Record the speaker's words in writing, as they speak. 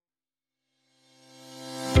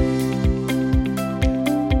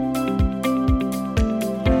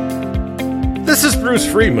This is Bruce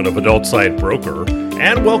Friedman of Adult Site Broker,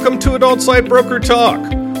 and welcome to Adult Site Broker Talk,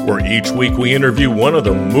 where each week we interview one of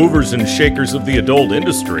the movers and shakers of the adult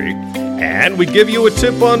industry, and we give you a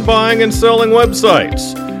tip on buying and selling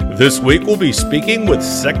websites. This week we'll be speaking with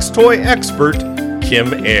sex toy expert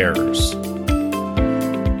Kim Ayers.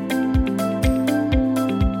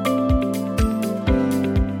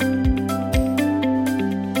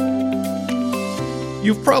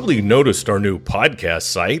 You've probably noticed our new podcast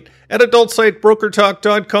site at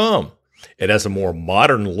AdultSiteBrokerTalk.com. It has a more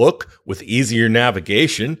modern look with easier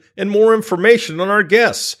navigation and more information on our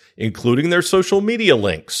guests, including their social media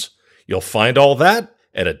links. You'll find all that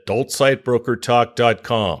at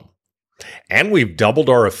AdultSiteBrokerTalk.com. And we've doubled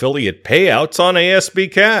our affiliate payouts on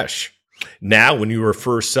ASB Cash. Now, when you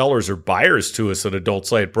refer sellers or buyers to us at Adult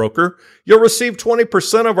Site Broker, you'll receive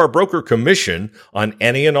 20% of our broker commission on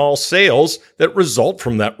any and all sales that result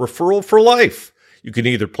from that referral for life. You can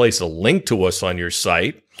either place a link to us on your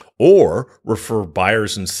site or refer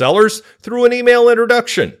buyers and sellers through an email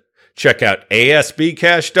introduction. Check out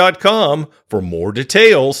asbcash.com for more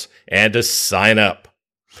details and to sign up.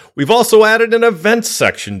 We've also added an events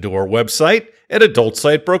section to our website at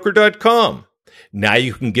adultsitebroker.com. Now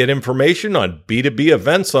you can get information on B2B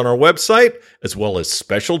events on our website, as well as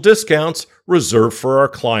special discounts reserved for our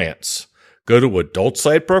clients. Go to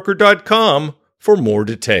adultsitebroker.com for more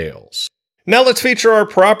details. Now let's feature our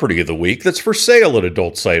property of the week that's for sale at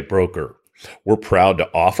Adult Site Broker. We're proud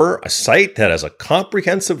to offer a site that has a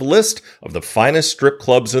comprehensive list of the finest strip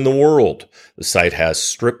clubs in the world. The site has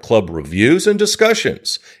strip club reviews and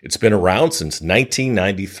discussions. It's been around since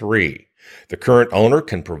 1993. The current owner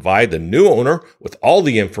can provide the new owner with all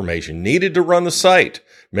the information needed to run the site.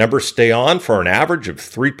 Members stay on for an average of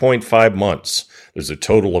 3.5 months. There's a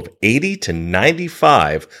total of 80 to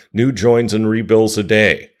 95 new joins and rebills a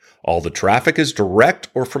day. All the traffic is direct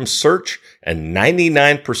or from search, and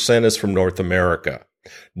 99% is from North America.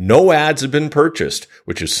 No ads have been purchased,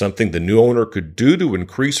 which is something the new owner could do to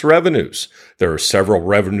increase revenues. There are several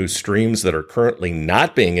revenue streams that are currently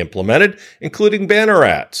not being implemented, including banner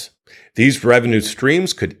ads. These revenue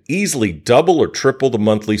streams could easily double or triple the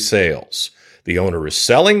monthly sales. The owner is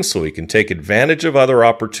selling so he can take advantage of other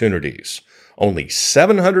opportunities. Only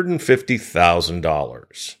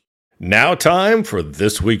 $750,000. Now time for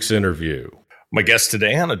this week's interview. My guest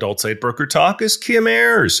today on Adult Site Broker Talk is Kim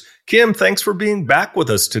Ayers. Kim, thanks for being back with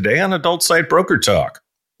us today on Adult Site Broker Talk.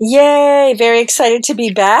 Yay, very excited to be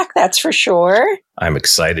back, that's for sure. I'm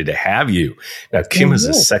excited to have you. Now, Kim is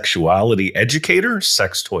a sexuality educator,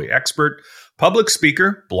 sex toy expert, public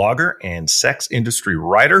speaker, blogger, and sex industry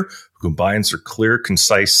writer who combines her clear,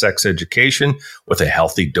 concise sex education with a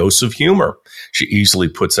healthy dose of humor. She easily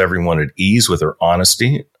puts everyone at ease with her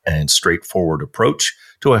honesty and straightforward approach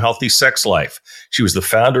to a healthy sex life. She was the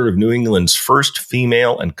founder of New England's first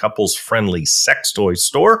female and couples-friendly sex toy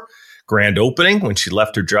store, grand opening when she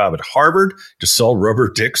left her job at Harvard to sell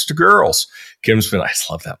rubber dicks to girls. I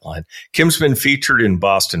love that line. Kim's been featured in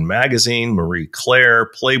Boston Magazine, Marie Claire,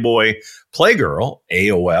 Playboy, Playgirl,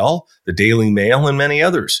 AOL, The Daily Mail, and many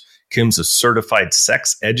others. Kim's a certified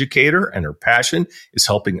sex educator, and her passion is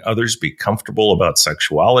helping others be comfortable about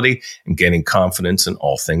sexuality and gaining confidence in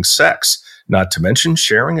all things sex. Not to mention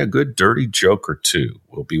sharing a good dirty joke or two.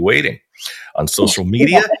 We'll be waiting. On social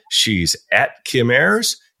media, she's at Kim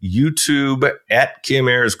Ayers, YouTube at Kim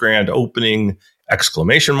Ayers Grand Opening, !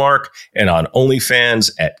 And on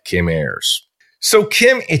OnlyFans at Kim Ayers. So,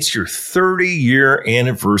 Kim, it's your 30-year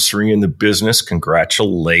anniversary in the business.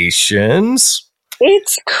 Congratulations.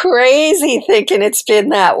 It's crazy thinking it's been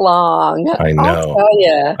that long. I know. I'll tell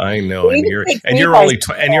you. I know. And you're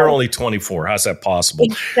only 24. How's that possible?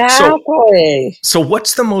 Exactly. So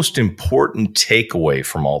what's the most important takeaway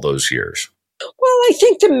from all those years? Well, I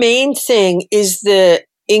think the main thing is the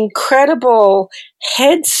incredible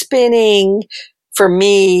head-spinning, for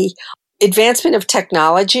me, advancement of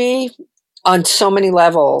technology on so many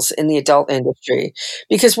levels in the adult industry.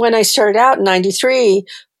 Because when I started out in 93,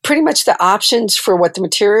 pretty much the options for what the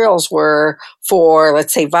materials were for,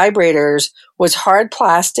 let's say, vibrators was hard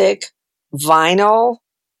plastic, vinyl,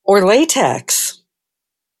 or latex.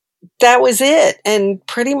 That was it. And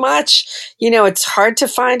pretty much, it's hard to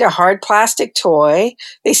find a hard plastic toy.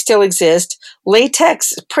 They still exist.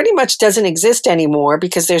 Latex pretty much doesn't exist anymore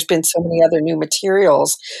because there's been so many other new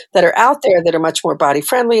materials that are out there that are much more body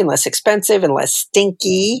friendly and less expensive and less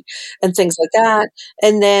stinky and things like that.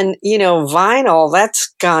 And then, vinyl, that's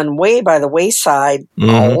gone way by the wayside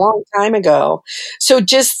a long time ago. So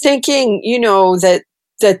just thinking,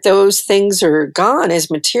 that those things are gone as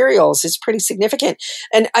materials is pretty significant.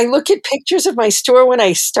 And I look at pictures of my store when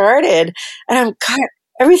I started, and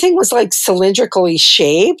everything was like cylindrically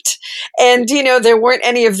shaped. And, there weren't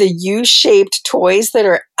any of the U-shaped toys that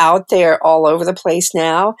are out there all over the place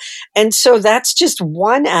now. And so that's just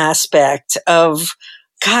one aspect of,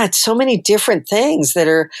 God, so many different things that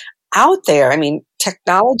are out there. I mean,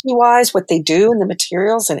 technology wise, what they do and the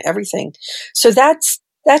materials and everything. So that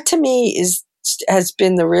to me has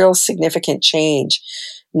been the real significant change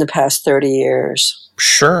in the past 30 years.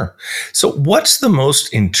 Sure. So what's the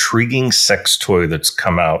most intriguing sex toy that's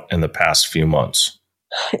come out in the past few months?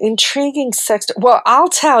 Intriguing sex toy. Well, I'll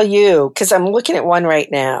tell you, because I'm looking at one right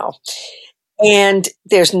now, and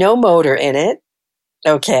there's no motor in it.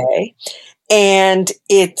 Okay. And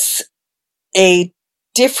it's a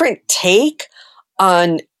different take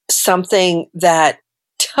on something that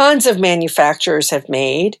tons of manufacturers have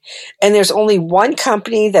made. And there's only one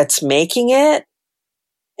company that's making it.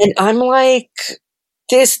 And I'm like,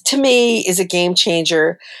 this to me is a game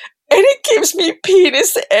changer. And it gives me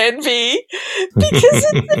penis envy because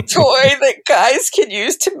it's a toy that guys can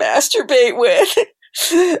use to masturbate with.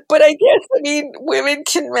 But I guess, women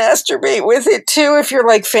can masturbate with it too if you're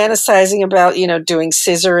like fantasizing about, doing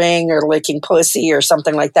scissoring or licking pussy or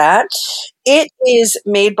something like that. It is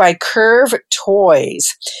made by Curve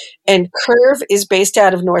Toys, and Curve is based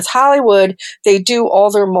out of North Hollywood. They do all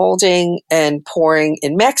their molding and pouring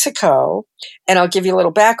in Mexico. And I'll give you a little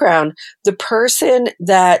background. The person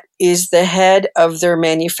that is the head of their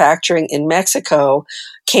manufacturing in Mexico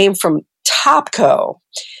came from Topco.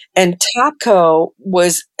 And Topco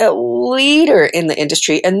was a leader in the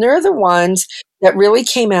industry, and they're the ones that really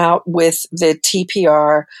came out with the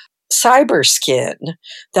TPR Cyberskin.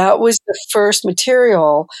 That was the first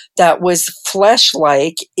material that was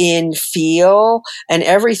flesh-like in feel and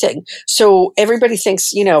everything. So everybody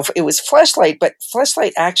thinks, it was Fleshlight, but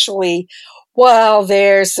Fleshlight actually, well,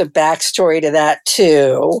 there's a backstory to that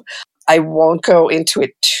too. I won't go into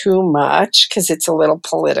it too much because it's a little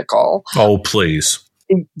political. Oh, please.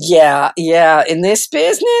 Yeah. In this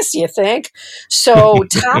business, you think? So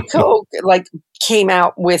Topco came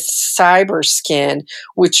out with Cyberskin,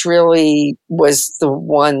 which really was the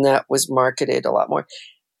one that was marketed a lot more.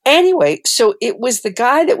 Anyway, so it was the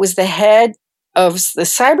guy that was the head of the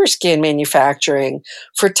Cyberskin manufacturing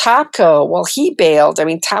for Topco. Well, he bailed.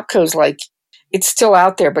 Topco's it's still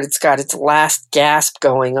out there, but it's got its last gasp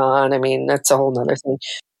going on. That's a whole nother thing.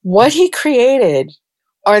 What he created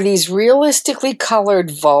are these realistically colored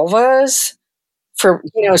vulvas for,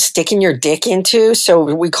 sticking your dick into.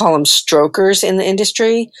 So we call them strokers in the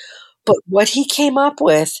industry. But what he came up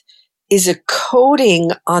with is a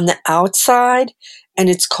coating on the outside, and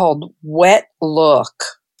it's called Wet Look.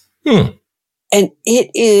 And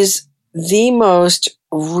it is the most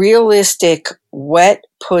realistic wet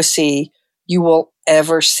pussy you will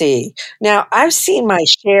ever see. Now, I've seen my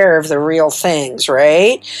share of the real things,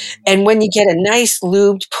 right? And when you get a nice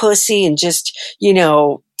lubed pussy and just,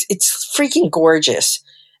 it's freaking gorgeous.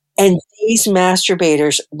 And these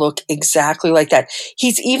masturbators look exactly like that.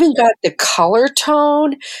 He's even got the color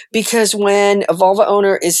tone because when a vulva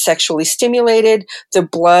owner is sexually stimulated, the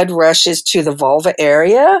blood rushes to the vulva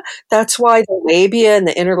area. That's why the labia and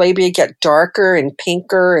the inner labia get darker and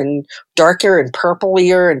pinker and darker and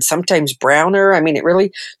purplier and sometimes browner. It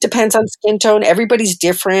really depends on skin tone. Everybody's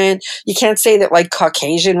different. You can't say that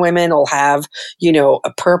Caucasian women will have,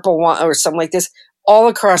 a purple one or something like this. All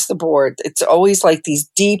across the board, it's always these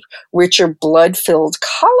deep, richer, blood-filled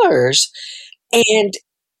colors. And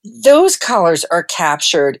those colors are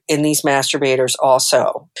captured in these masturbators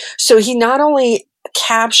also. So he not only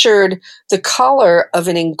captured the color of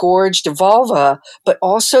an engorged vulva, but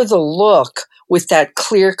also the look with that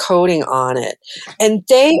clear coating on it. And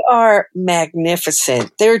they are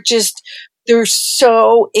magnificent. They're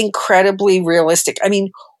so incredibly realistic.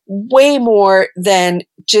 Way more than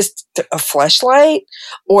just a Fleshlight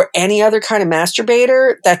or any other kind of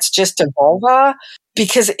masturbator that's just a vulva,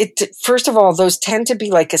 because first of all, those tend to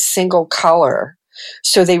be a single color.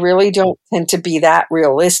 So they really don't tend to be that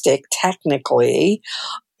realistic technically.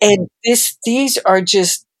 And these are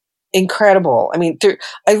just incredible.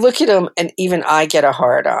 I look at them and even I get a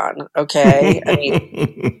hard on. Okay.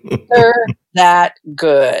 They're that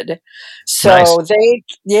good. So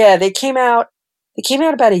nice. They came out. They came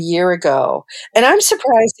out about a year ago, and I'm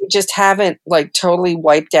surprised they just haven't totally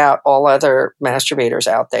wiped out all other masturbators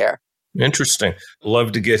out there. Interesting.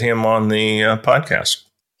 Love to get him on the podcast.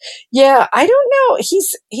 Yeah, I don't know.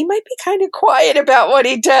 He might be kind of quiet about what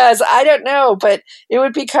he does. I don't know, but it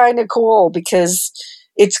would be kind of cool because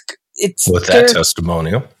it's with that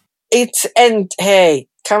testimonial. And hey,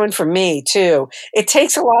 coming from me too. It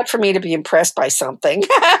takes a lot for me to be impressed by something.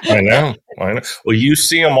 I know. Well, you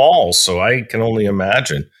see them all, so I can only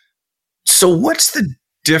imagine. So what's the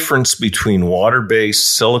difference between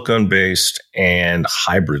water-based, silicone-based, and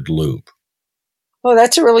hybrid lube? Oh,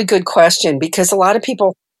 that's a really good question, because a lot of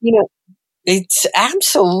people, it's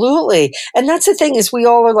absolutely. And that's the thing, is we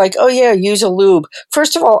all are like, oh yeah, use a lube.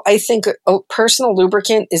 First of all, I think a personal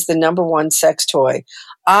lubricant is the number one sex toy.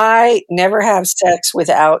 I never have sex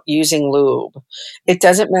without using lube. It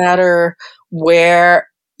doesn't matter where,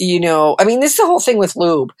 this is the whole thing with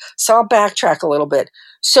lube. So I'll backtrack a little bit.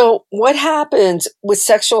 So what happens with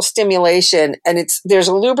sexual stimulation, and there's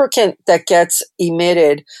a lubricant that gets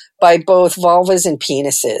emitted by both vulvas and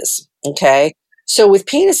penises. Okay. So with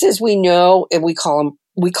penises, we know, and we call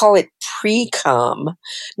it pre-cum.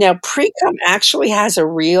 Now, pre-cum actually has a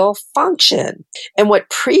real function. And what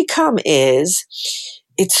pre-cum is,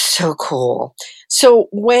 it's so cool. So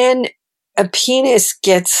when a penis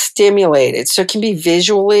gets stimulated, so it can be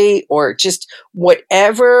visually or just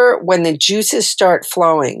whatever, when the juices start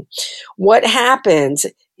flowing, what happens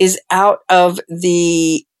is out of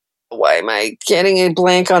why am I getting a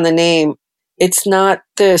blank on the name? It's not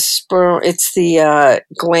the sperm, it's the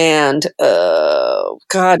gland.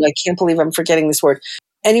 God, I can't believe I'm forgetting this word.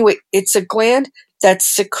 Anyway, it's a gland that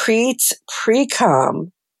secretes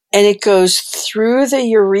pre-cum, and it goes through the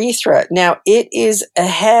urethra. Now, it is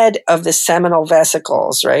ahead of the seminal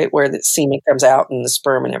vesicles, right, where the semen comes out and the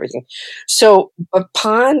sperm and everything. So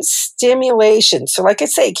upon stimulation, so like I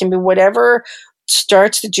say, it can be whatever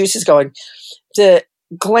starts the juices going. The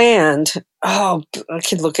gland, I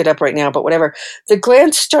can look it up right now, but whatever. The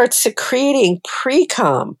gland starts secreting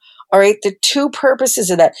pre-cum. All right, the two purposes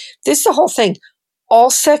of that. This is the whole thing. All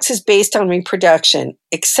sex is based on reproduction,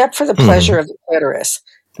 except for the pleasure of the clitoris.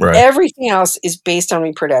 Right. Everything else is based on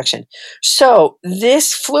reproduction. So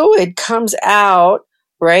this fluid comes out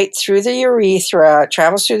right through the urethra,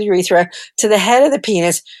 travels through the urethra to the head of the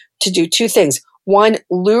penis to do two things. One,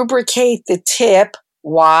 lubricate the tip.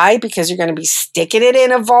 Why? Because you're going to be sticking it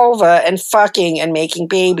in a vulva and fucking and making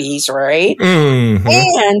babies, right? Mm-hmm.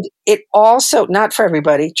 And it also, not for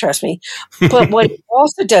everybody, trust me, but what it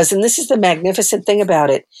also does, and this is the magnificent thing about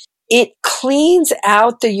it, it cleans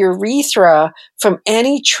out the urethra from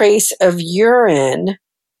any trace of urine,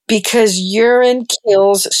 because urine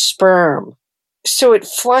kills sperm. So it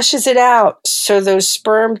flushes it out so those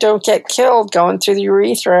sperm don't get killed going through the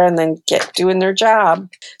urethra and then get doing their job.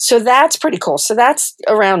 So that's pretty cool. So that's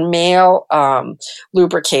around male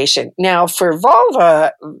lubrication. Now for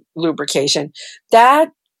vulva lubrication, that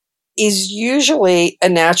is usually a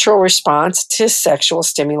natural response to sexual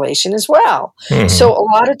stimulation as well. Mm-hmm. So a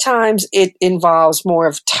lot of times it involves more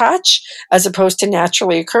of touch as opposed to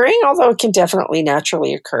naturally occurring, although it can definitely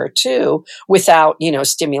naturally occur too without,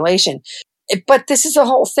 stimulation. But this is the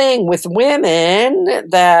whole thing with women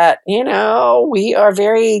that, we are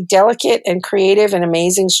very delicate and creative and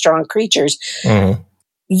amazing, strong creatures. Mm-hmm.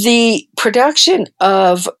 The production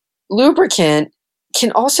of lubricant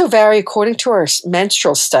can also vary according to our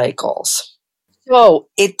menstrual cycles. So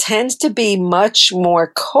it tends to be much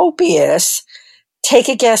more copious. Take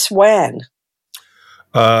a guess when?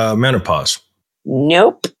 Menopause.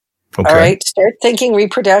 Nope. Okay. All right. Start thinking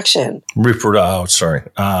reproduction. Sorry.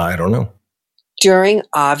 I don't know. During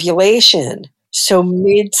ovulation. So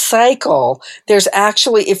mid-cycle, there's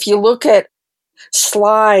actually, if you look at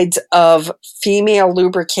slides of female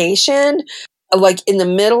lubrication, like in the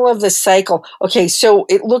middle of the cycle, okay, so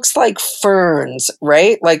it looks like ferns,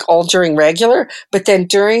 right? Like all during regular, but then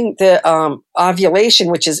during the ovulation,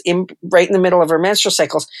 which is right in the middle of her menstrual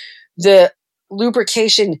cycles, the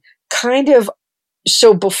lubrication kind of,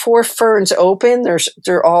 so before ferns open,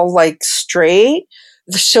 they're all like straight.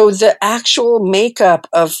 So the actual makeup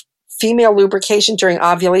of female lubrication during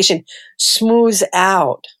ovulation smooths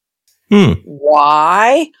out.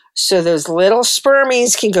 Why? So those little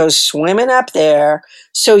spermies can go swimming up there.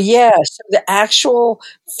 So so the actual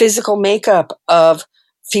physical makeup of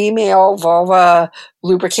female vulva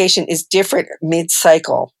lubrication is different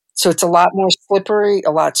mid-cycle. So it's a lot more slippery,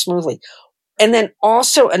 a lot smoothly. And then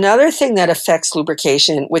also another thing that affects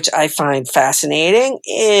lubrication, which I find fascinating,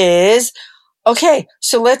 is, okay,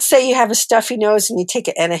 so let's say you have a stuffy nose and you take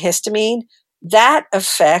an antihistamine. That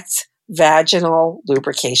affects vaginal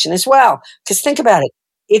lubrication as well. Because think about it.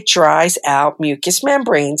 It dries out mucous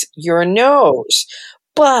membranes, your nose.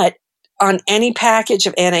 But on any package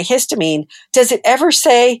of antihistamine, does it ever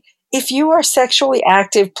say, if you are sexually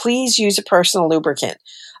active, please use a personal lubricant?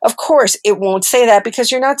 Of course, it won't say that, because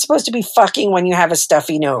you're not supposed to be fucking when you have a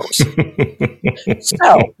stuffy nose.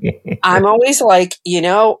 So I'm always like,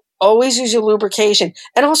 always use your lubrication.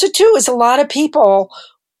 And also, too, is a lot of people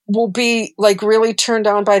will be like really turned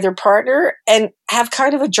on by their partner and have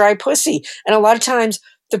kind of a dry pussy. And a lot of times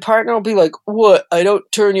the partner will be like, what? I don't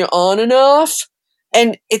turn you on enough.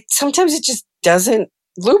 And sometimes it just doesn't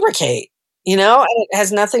lubricate, and it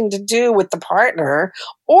has nothing to do with the partner,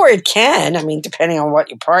 or it can, depending on what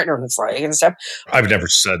your partner is like and stuff. I've never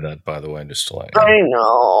said that, by the way, just to let you know. I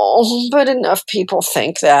know, but enough people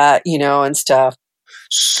think that, and stuff.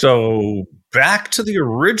 So back to the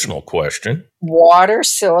original question. Water,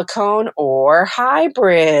 silicone, or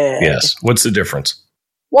hybrid? Yes. What's the difference?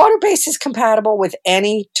 Water-based is compatible with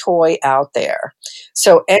any toy out there.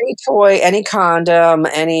 So any toy, any condom,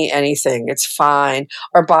 anything, it's fine.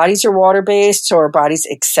 Our bodies are water-based, so our bodies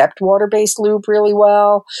accept water-based lube really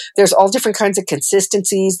well. There's all different kinds of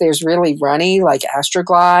consistencies. There's really runny, like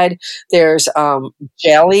Astroglide. There's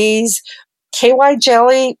jellies. KY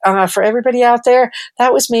jelly, for everybody out there,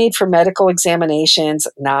 that was made for medical examinations,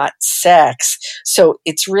 not sex. So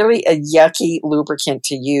it's really a yucky lubricant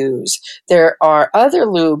to use. There are other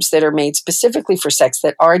lubes that are made specifically for sex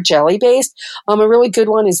that are jelly-based. A really good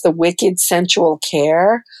one is the Wicked Sensual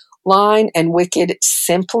Care line and Wicked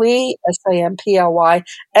Simply, Samply.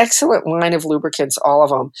 Excellent line of lubricants, all of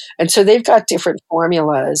them. And so they've got different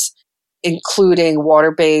formulas, including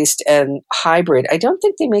water-based and hybrid. I don't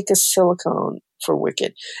think they make a silicone for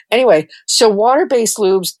Wicked. Anyway, so water-based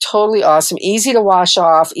lubes, totally awesome. Easy to wash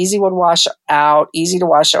off, easy to wash out, easy to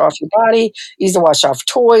wash off your body, easy to wash off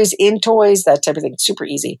toys, in toys, that type of thing. Super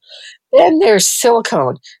easy. Then there's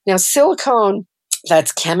silicone. Now, silicone,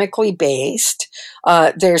 that's chemically based.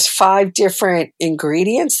 There's 5 different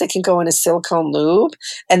ingredients that can go in a silicone lube,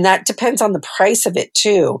 and that depends on the price of it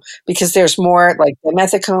too, because there's more like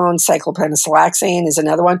dimethicone, cyclopentasiloxane is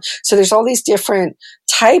another one. So there's all these different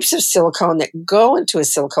types of silicone that go into a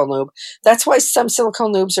silicone lube. That's why some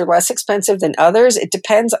silicone lubes are less expensive than others. It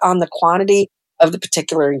depends on the quantity of the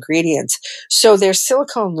particular ingredients. So there's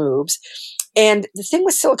silicone lubes. And the thing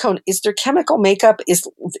with silicone is their chemical makeup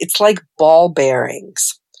it's like ball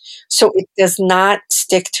bearings. So it does not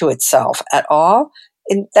stick to itself at all.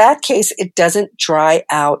 In that case, it doesn't dry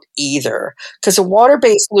out either. Because a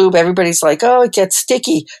water-based lube, everybody's like, oh, it gets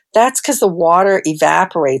sticky. That's because the water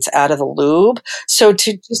evaporates out of the lube. So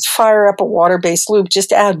to just fire up a water-based lube,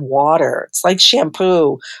 just add water. It's like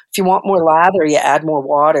shampoo. If you want more lather, you add more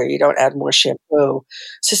water. You don't add more shampoo.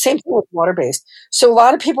 So same thing with water-based. So a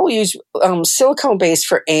lot of people use silicone-based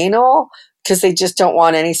for anal because they just don't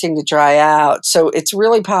want anything to dry out. So it's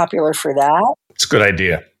really popular for that. It's a good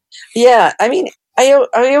idea. Yeah, I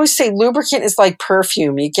always say lubricant is like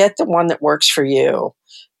perfume. You get the one that works for you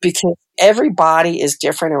because every body is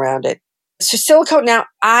different around it. So silicone, now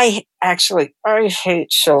I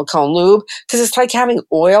hate silicone lube because it's like having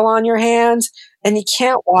oil on your hands and you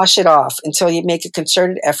can't wash it off until you make a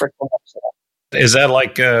concerted effort to wash it off. Is that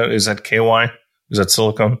like, is that KY? Is that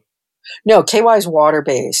silicone? No, KY is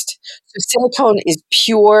water-based. So silicone is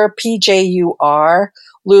pure, PJUR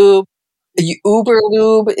lube. Uber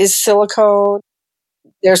lube is silicone.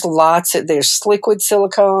 There's liquid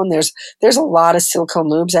silicone. There's a lot of silicone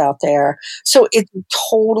lubes out there. So it's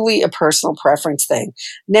totally a personal preference thing.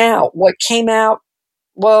 Now, what came out?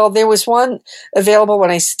 Well, there was one available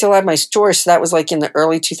when I still had my store. So that was like in the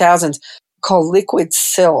early 2000s called Liquid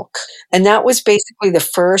Silk. And that was basically the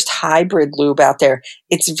first hybrid lube out there.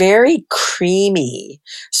 It's very creamy.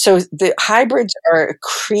 So the hybrids are a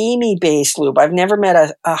creamy based lube. I've never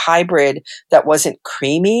met a hybrid that wasn't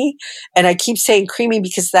creamy. And I keep saying creamy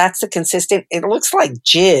because that's the consistent. It looks like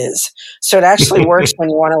jizz. So it actually works when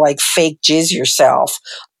you want to like fake jizz yourself.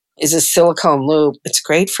 Is a silicone lube. It's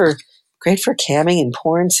great for camming and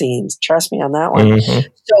porn scenes. Trust me on that one. Mm-hmm.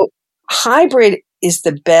 So hybrid is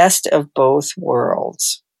the best of both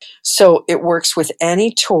worlds. So it works with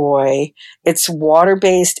any toy. It's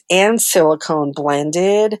water-based and silicone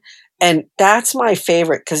blended. And that's my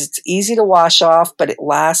favorite because it's easy to wash off, but it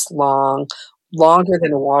lasts longer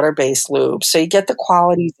than a water-based lube. So you get the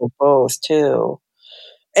qualities of both too.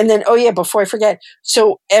 And then, before I forget,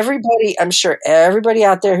 so I'm sure everybody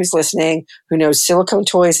out there who's listening who knows silicone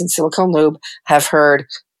toys and silicone lube have heard,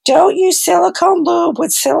 don't use silicone lube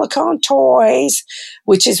with silicone toys,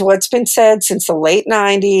 which is what's been said since the late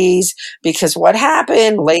 90s, because what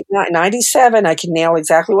happened, late 97, I can nail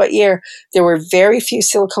exactly what year, there were very few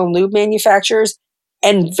silicone lube manufacturers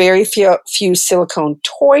and very few silicone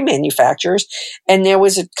toy manufacturers. And there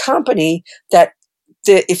was a company that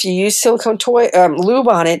if you use silicone toy lube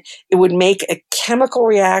on it, it would make a chemical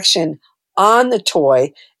reaction on the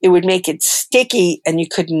toy, it would make it sticky and you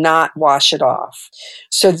could not wash it off.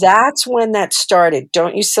 So that's when that started.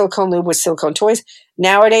 Don't use silicone lube with silicone toys.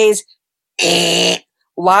 Nowadays,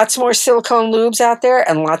 lots more silicone lubes out there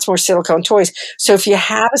and lots more silicone toys. So if you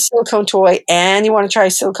have a silicone toy and you want to try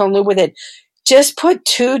silicone lube with it, just put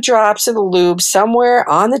 2 drops of the lube somewhere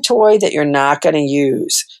on the toy that you're not going to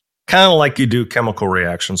use. Kind of like you do chemical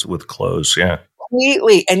reactions with clothes, yeah.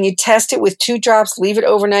 Completely. And you test it with 2 drops, leave it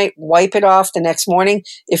overnight, wipe it off the next morning.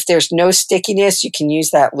 If there's no stickiness, you can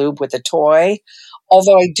use that lube with the toy.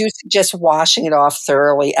 Although I do suggest washing it off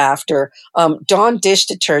thoroughly after. Dawn dish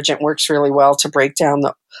detergent works really well to break down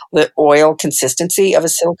the oil consistency of a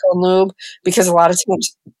silicone lube, because a lot of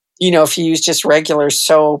times, if you use just regular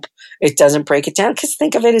soap, it doesn't break it down, because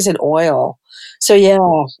think of it as an oil. So yeah,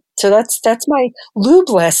 so that's my lube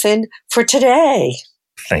lesson for today.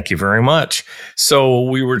 Thank you very much. So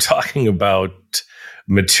we were talking about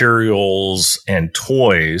materials and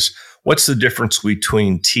toys. What's the difference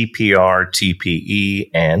between TPR, TPE,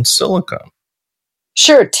 and silicone?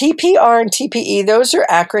 Sure. TPR and TPE, those are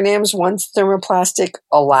acronyms. One's thermoplastic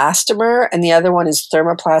elastomer and the other one is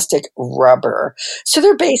thermoplastic rubber. So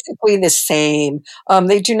they're basically the same.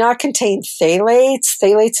 They do not contain phthalates.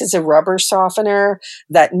 Phthalates is a rubber softener,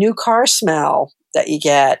 that new car smell that you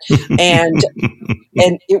get. And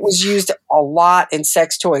it was used a lot in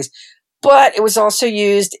sex toys. But it was also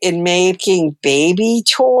used in making baby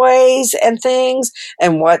toys and things.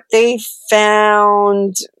 And what they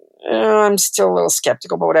found, I'm still a little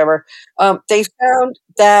skeptical, but whatever. They found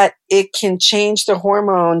that it can change the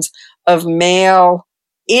hormones of male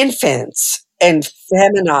infants and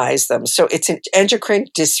feminize them. So it's an endocrine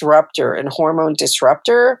disruptor and hormone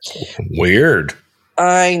disruptor. Weird.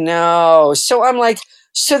 I know. So I'm like,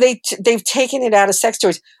 so they've taken it out of sex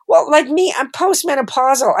toys. Well, like me, I'm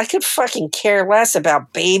postmenopausal. I could fucking care less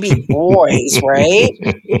about baby boys, right?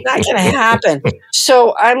 It's not going to happen.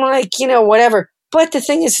 So I'm like, whatever. But the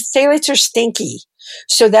thing is, phthalates are stinky.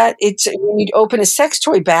 So that it's, when you'd open a sex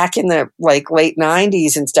toy back in the late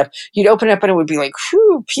 90s and stuff, you'd open it up and it would be like,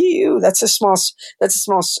 whew, pew, that's a strong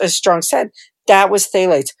scent. That was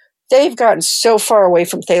phthalates. They've gotten so far away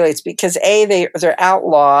from phthalates because they're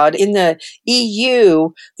outlawed in the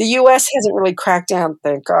EU. The US hasn't really cracked down,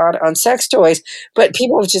 thank God, on sex toys, but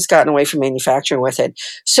people have just gotten away from manufacturing with it.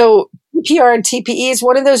 So TPR and TPE is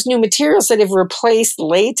one of those new materials that have replaced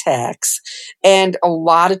latex, and a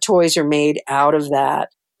lot of toys are made out of that.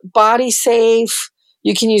 Body safe.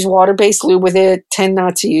 You can use water-based lube with it. Tend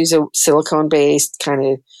not to use a silicone-based, kind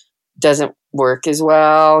of doesn't work as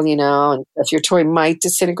well, and if your toy might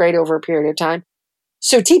disintegrate over a period of time.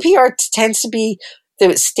 So TPR tends to be the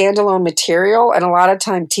standalone material, and a lot of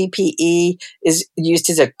time TPE is used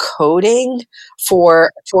as a coating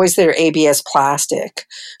for toys that are ABS plastic.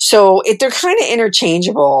 So they're kind of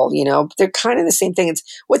interchangeable, they're kind of the same thing.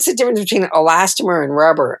 What's the difference between elastomer and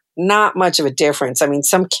rubber? Not much of a difference. I mean,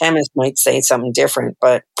 some chemist might say something different,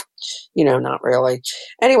 but not really.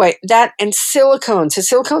 Anyway, that and silicone. So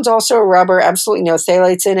silicone's also a rubber, absolutely no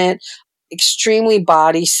phthalates in it, extremely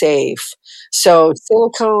body safe. So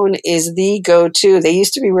silicone is the go-to. They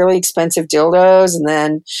used to be really expensive dildos, and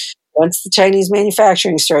then once the Chinese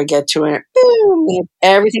manufacturing started get to it, boom,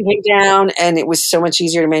 everything came down, and it was so much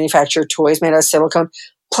easier to manufacture toys made out of silicone.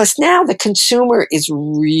 Plus now the consumer is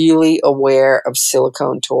really aware of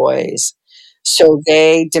silicone toys. So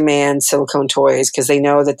they demand silicone toys because they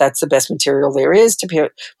know that that's the best material there is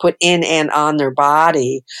to put in and on their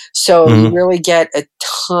body. So you really get a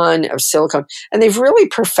ton of silicone. And they've really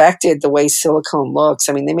perfected the way silicone looks.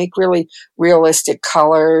 I mean, they make really realistic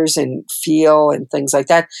colors and feel and things like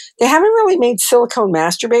that. They haven't really made silicone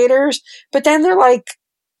masturbators, but then they're like,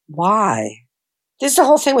 why? This is the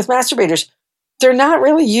whole thing with masturbators. They're not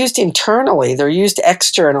really used internally. They're used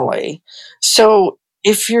externally. So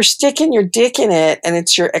if you're sticking your dick in it and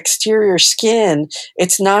it's your exterior skin,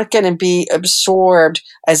 it's not going to be absorbed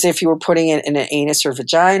as if you were putting it in an anus or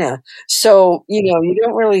vagina. So, you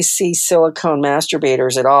don't really see silicone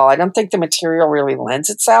masturbators at all. I don't think the material really lends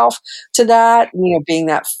itself to that, being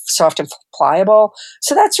that soft and pliable.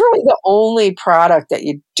 So that's really the only product that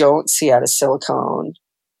you don't see out of silicone.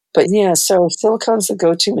 But yeah, so silicone's the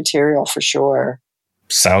go-to material for sure.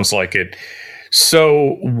 Sounds like it.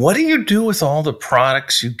 So what do you do with all the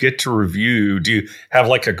products you get to review? Do you have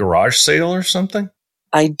like a garage sale or something?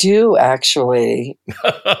 I do, actually.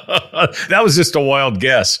 That was just a wild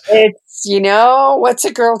guess. It's, what's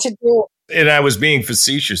a girl to do? And I was being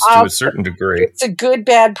facetious to a certain degree. It's a good,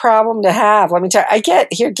 bad problem to have. Let me tell you,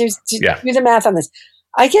 do the math on this.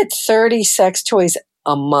 I get 30 sex toys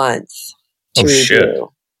a month to review. Shit.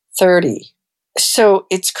 30. So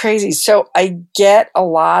it's crazy. So I get a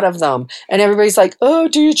lot of them, and everybody's like, "Oh,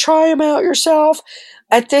 do you try them out yourself?"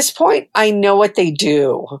 At this point, I know what they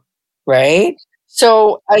do, right?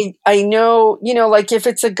 So I know, like if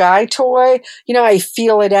it's a guy toy, I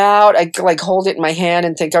feel it out. I like hold it in my hand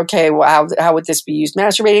and think, okay, well, how would this be used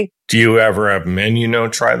masturbating? Do you ever have men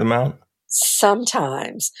try them out?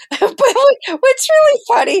 Sometimes. But what's really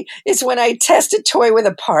funny is when I test a toy with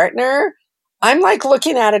a partner, I'm like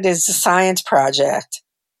looking at it as a science project.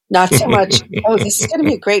 Not so much, oh, this is going to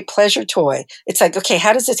be a great pleasure toy. It's like, okay,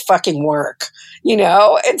 how does this fucking work?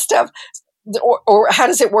 And stuff. Or how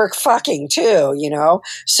does it work fucking too,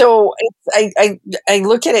 So I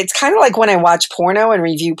look at it. It's kind of like when I watch porno and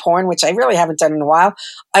review porn, which I really haven't done in a while.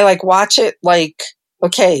 I like watch it like,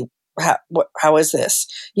 okay, how is this?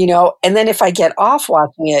 And then if I get off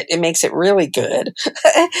watching it, it makes it really good.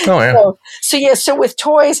 Oh, yeah. So with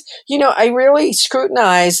toys, I really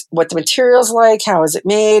scrutinize what the material's like. How is it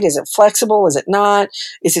made? Is it flexible? Is it not?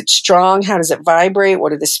 Is it strong? How does it vibrate?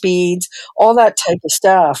 What are the speeds? All that type of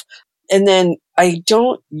stuff. And then I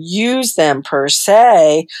don't use them per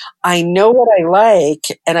se. I know what I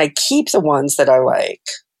like, and I keep the ones that I like.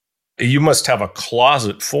 You must have a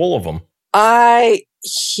closet full of them.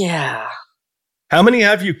 Yeah. How many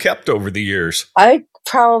have you kept over the years? I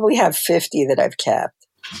probably have 50 that I've kept.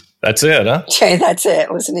 That's it, huh? Okay, that's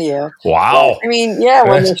it. Listen to you. Wow. I mean, yeah,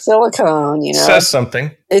 when they're silicone, says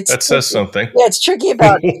something. That says something. Yeah, it's tricky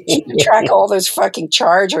about keeping track of all those fucking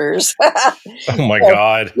chargers. Oh my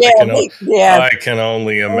God. Yeah, I can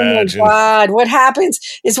only imagine. Oh my God. What happens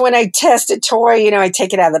is when I test a toy, I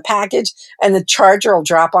take it out of the package and the charger will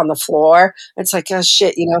drop on the floor. It's like, oh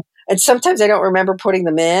shit, And sometimes I don't remember putting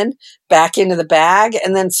them back into the bag.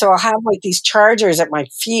 And then so I'll have like these chargers at my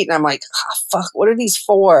feet and I'm like, oh, fuck, what are these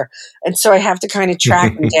for? And so I have to kind of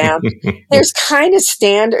track them down. There's kind of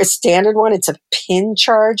a standard one. It's a pin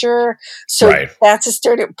charger. So that's a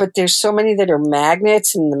standard, but there's so many that are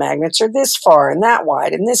magnets, and the magnets are this far and that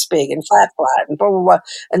wide and this big and flat and blah, blah, blah.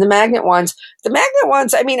 And the magnet ones,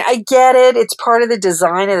 I mean, I get it. It's part of the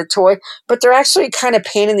design of the toy, but they're actually kind of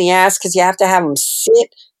pain in the ass because you have to have them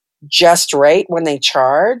sit just right when they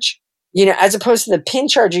charge, as opposed to the pin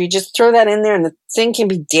charger. You just throw that in there and the thing can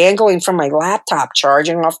be dangling from my laptop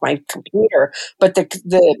charging off my computer. But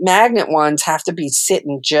the magnet ones have to be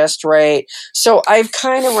sitting just right. So I've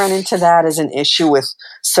kind of run into that as an issue with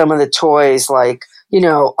some of the toys. Like,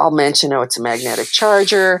 I'll mention, it's a magnetic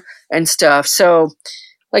charger and stuff. So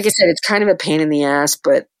like I said, it's kind of a pain in the ass,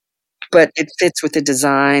 but it fits with the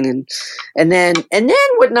design. And then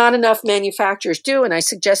what not enough manufacturers do, and I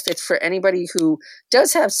suggest it for anybody who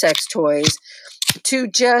does have sex toys, to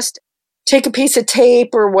just take a piece of tape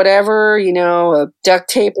or whatever, a duct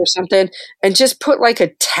tape or something, and just put like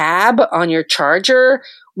a tab on your charger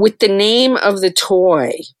with the name of the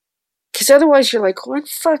toy. Because otherwise you're like, what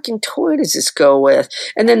fucking toy does this go with?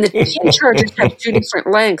 And then the pin chargers have 2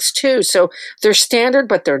 different lengths too. So they're standard,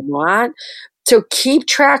 but they're not. So keep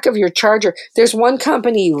track of your charger. There's one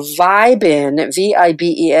company, Viben,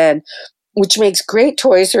 V-I-B-E-N, which makes great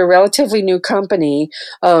toys. They're a relatively new company.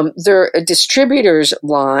 They're a distributor's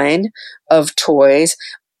line of toys.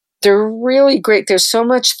 They're really great. There's so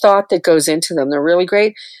much thought that goes into them. They're really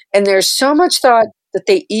great. And there's so much thought that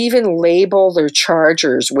they even label their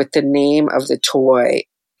chargers with the name of the toy.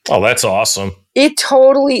 Oh, that's awesome. It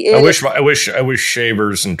totally is. I wish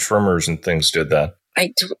shavers and trimmers and things did that.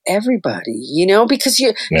 I do everybody, because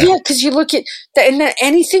because you look at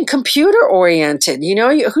anything computer oriented,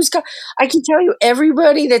 I can tell you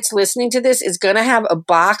everybody that's listening to this is going to have a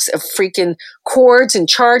box of freaking cords and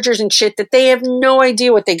chargers and shit that they have no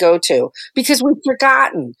idea what they go to because we've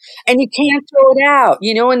forgotten, and you can't throw it out,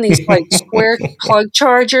 in these like square plug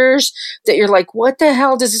chargers that you're like, what the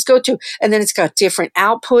hell does this go to? And then it's got different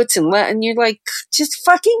outputs and you're like, just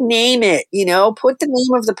fucking name it, put the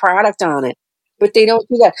name of the product on it. But they don't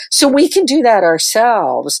do that. So we can do that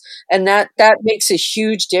ourselves. And that makes a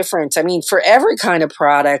huge difference. I mean, for every kind of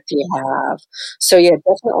product you have. So yeah,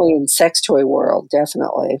 definitely in sex toy world,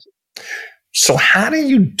 definitely. So how do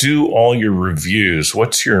you do all your reviews?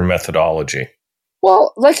 What's your methodology?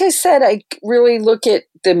 Well, like I said, I really look at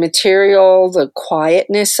the material, the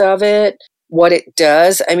quietness of it, what it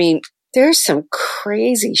does. I mean, there's some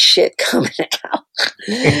crazy shit coming out.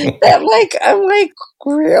 I'm like,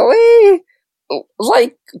 really?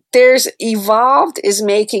 Like there's Evolved is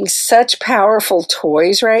making such powerful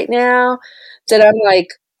toys right now that I'm like,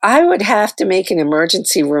 I would have to make an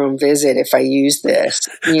emergency room visit if I use this,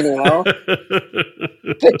 But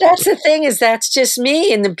that's the thing, is that's just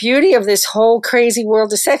me. And the beauty of this whole crazy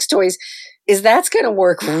world of sex toys is that's going to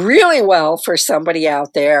work really well for somebody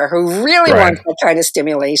out there who really Right. wants that kind of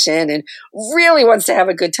stimulation and really wants to have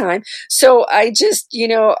a good time. So I just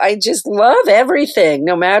love everything,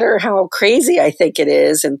 no matter how crazy I think it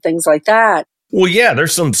is and things like that. Well, yeah,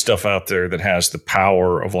 there's some stuff out there that has the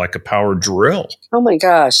power of like a power drill. Oh my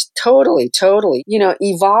gosh, totally, totally.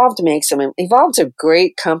 Evolved makes them. Evolved's a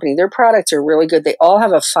great company. Their products are really good. They all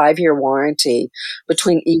have a 5-year warranty.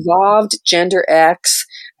 Between Evolved, Gender X,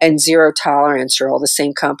 and Zero Tolerance are all the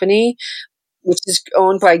same company, which is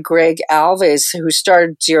owned by Greg Alves, who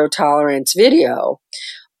started Zero Tolerance Video.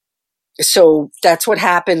 So that's what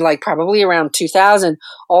happened, like probably around 2000.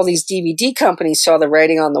 All these DVD companies saw the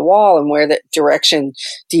writing on the wall and where the direction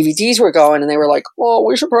DVDs were going, and they were like, "Well,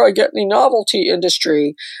 we should probably get in the novelty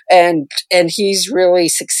industry." And he's really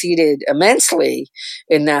succeeded immensely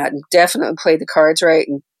in that, and definitely played the cards right,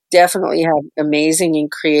 and definitely have amazing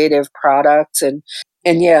and creative products. And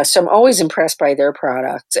yeah, so I'm always impressed by their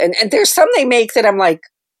products. And there's some they make that I'm like,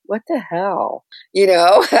 what the hell,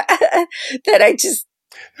 that I just.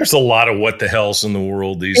 There's a lot of what the hells in the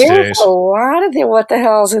world these There's days. a lot of the what the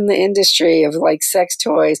hells in the industry of like sex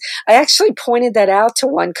toys. I actually pointed that out to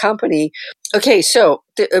one company. Okay, so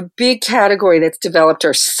a big category that's developed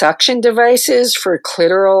are suction devices for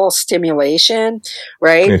clitoral stimulation,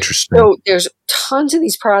 right? Interesting. So there's tons of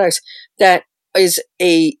these products that is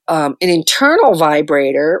an internal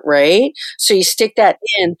vibrator, right? So you stick that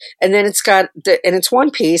in, and then it's one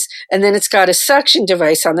piece, and then it's got a suction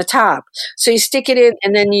device on the top. So you stick it in,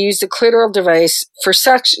 and then you use the clitoral device for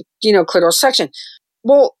suction, clitoral suction.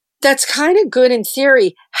 Well, that's kind of good in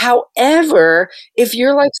theory. However, if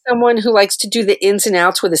you're like someone who likes to do the ins and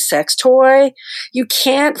outs with a sex toy, you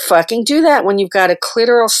can't fucking do that when you've got a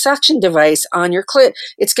clitoral suction device on your clit.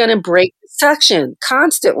 It's going to break the suction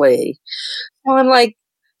constantly. So I'm like,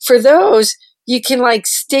 for those, you can like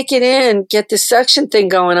stick it in, get the suction thing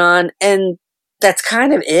going on, and that's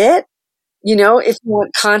kind of it. If you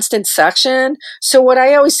want constant suction. So what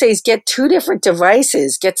I always say is get 2 different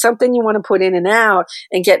devices. Get something you want to put in and out,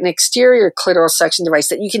 and get an exterior clitoral suction device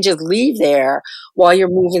that you can just leave there while you're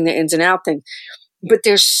moving the ins and out thing. But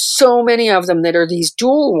there's so many of them that are these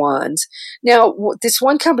dual ones. Now, this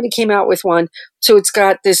one company came out with one. So it's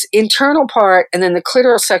got this internal part and then the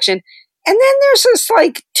clitoral section. And then there's this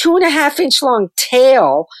like 2.5-inch long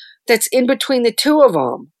tail that's in between the two of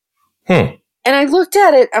them. And I looked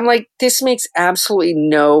at it. I'm like, this makes absolutely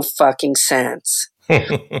no fucking sense.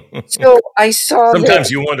 So I saw.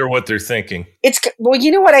 Sometimes you wonder what they're thinking. Well,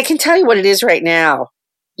 you know what? I can tell you what it is right now.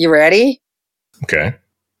 You ready? Okay.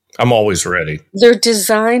 I'm always ready. They're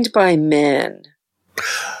designed by men.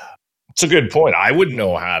 It's a good point. I wouldn't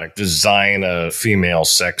know how to design a female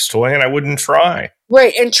sex toy, and I wouldn't try.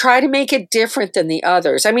 Right, and try to make it different than the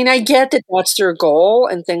others. I mean, I get that that's their goal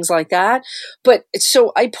and things like that. But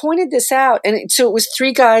so I pointed this out, and so it was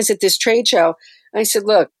 3 guys at this trade show. And I said,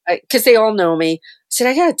 look, because they all know me. I said,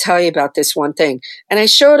 I got to tell you about this one thing. And I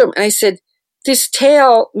showed them, and I said, this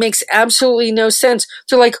tail makes absolutely no sense.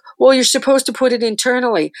 They're like, well, you're supposed to put it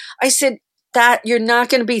internally. I said, that you're not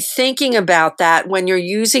going to be thinking about that when you're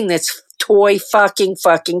using this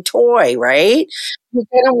fucking toy, right? You're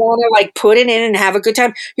going to want to like put it in and have a good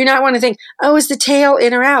time. You're not want to think, oh, is the tail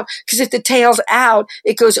in or out? Because if the tail's out,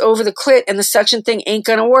 it goes over the clit and the suction thing ain't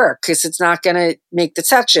going to work because it's not going to make the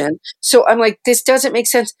suction. So I'm like, this doesn't make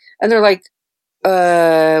sense. And they're like,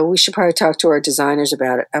 we should probably talk to our designers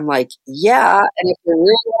about it. I'm like, yeah. And if you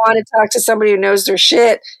really want to talk to somebody who knows their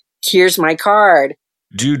shit, here's my card.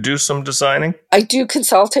 Do you do some designing? I do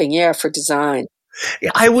consulting, yeah, for design.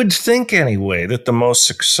 Yeah, I would think anyway that the most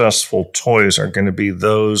successful toys are going to be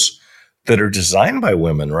those that are designed by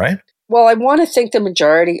women, right? Well, I want to think the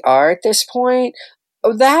majority are at this point.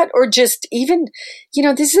 That or just even,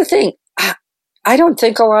 this is the thing. I don't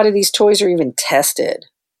think a lot of these toys are even tested.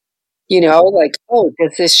 Like, oh,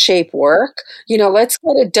 does this shape work? Let's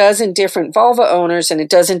get a dozen different vulva owners and a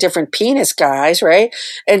dozen different penis guys, right?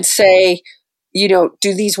 And say, do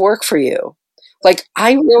these work for you? Like,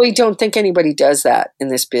 I really don't think anybody does that in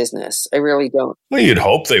this business. I really don't. Well, you'd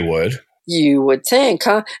hope they would. You would think,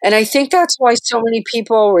 huh? And I think that's why so many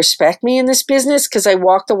people respect me in this business, because I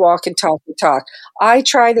walk the walk and talk the talk. I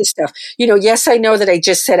try this stuff. Yes, I know that I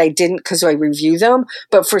just said I didn't because I review them,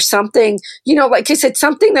 but for something, like I said,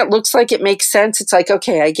 something that looks like it makes sense, it's like,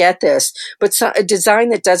 okay, I get this. But a design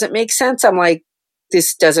that doesn't make sense, I'm like,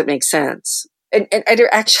 this doesn't make sense. And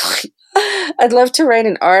actually, I'd love to write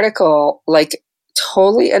an article, like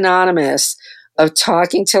totally anonymous, of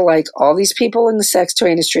talking to like all these people in the sex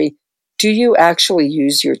toy industry. Do you actually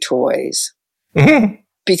use your toys? Mm-hmm.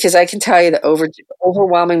 Because I can tell you the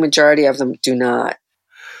overwhelming majority of them do not.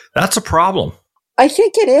 That's a problem. I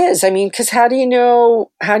think it is. I mean, because how do you know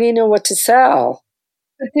what to sell?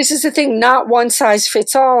 But this is the thing, not one size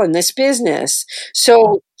fits all in this business.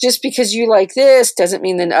 So just because you like this doesn't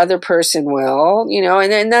mean the other person will,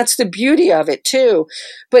 and that's the beauty of it too.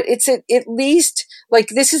 But it's at least, like,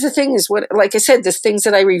 this is the thing is what, like I said, the things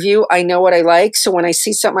that I review, I know what I like. So when I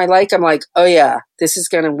see something I like, I'm like, oh yeah, this is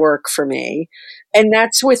going to work for me. And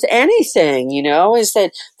that's with anything, is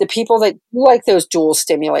that the people that like those dual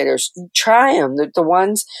stimulators, try them. The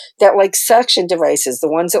ones that like suction devices,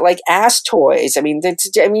 the ones that like ass toys. I mean, you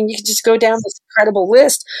can just go down this incredible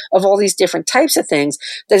list of all these different types of things.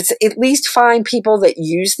 That it's at least find people that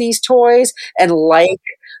use these toys and like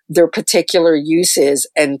their particular uses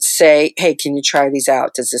and say, hey, can you try these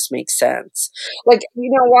out? Does this make sense? Like,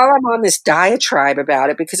 while I'm on this diatribe about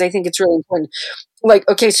it, because I think it's really important. Like,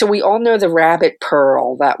 okay, so we all know the rabbit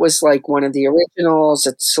pearl. That was like one of the originals.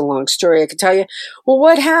 It's a long story, I can tell you. Well,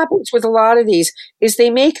 what happens with a lot of these is they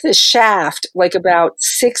make the shaft like about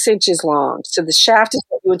 6 inches long. So the shaft is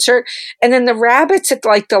what you insert. And then the rabbit's at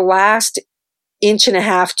like the last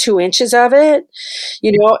 1.5 to 2 inches of it,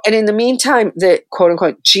 and in the meantime, the quote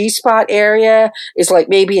unquote G-spot area is like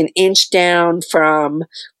maybe an inch down from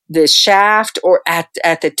the shaft or at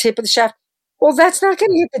the tip of the shaft. Well, that's not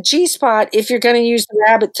going to hit the G-spot if you're going to use the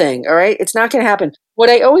rabbit thing, all right? It's not going to happen. What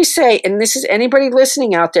I always say, and this is anybody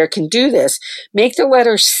listening out there can do this, make the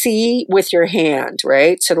letter C with your hand,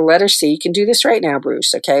 right? So the letter C, you can do this right now,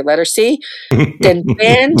 Bruce, okay? Letter C, then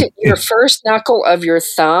bend your first knuckle of your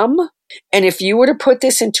thumb, and if you were to put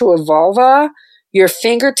this into a vulva, your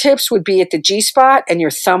fingertips would be at the G-spot and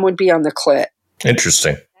your thumb would be on the clit.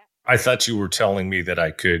 Interesting. I thought you were telling me that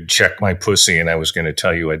I could check my pussy and I was going to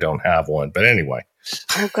tell you I don't have one. But anyway.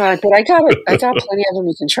 Oh, God. But I got plenty of them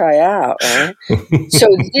you can try out, right? So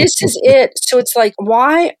this is it. So it's like,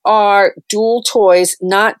 why are dual toys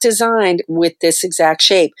not designed with this exact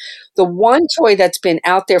shape? The one toy that's been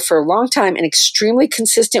out there for a long time and extremely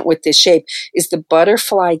consistent with this shape is the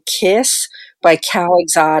Butterfly Kiss by Cal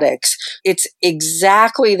Exotics. It's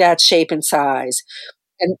exactly that shape and size.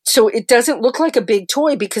 And so it doesn't look like a big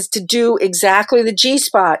toy because to do exactly the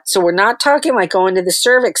G-spot, so we're not talking like going to the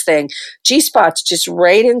cervix thing. G-spot's just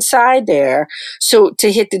right inside there. So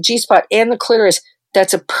to hit the G-spot and the clitoris,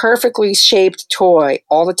 that's a perfectly shaped toy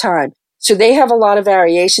all the time. So they have a lot of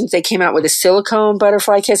variations. They came out with a silicone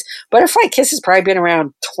Butterfly Kiss. Butterfly Kiss has probably been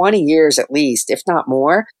around 20 years at least, if not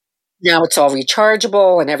more. Now it's all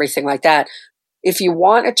rechargeable and everything like that. If you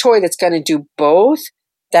want a toy that's going to do both,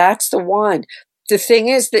 that's the one. The thing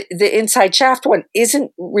is that the inside shaft one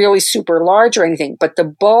isn't really super large or anything, but the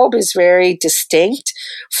bulb is very distinct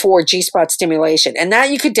for G-spot stimulation. And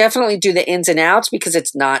that you could definitely do the ins and outs because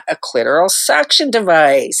it's not a clitoral suction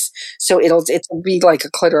device. So it'll be like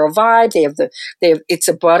a clitoral vibe. It's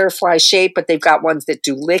a butterfly shape, but they've got ones that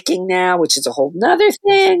do licking now, which is a whole nother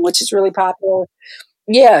thing, which is really popular.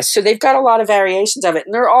 Yeah. So they've got a lot of variations of it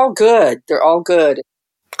and they're all good. They're all good.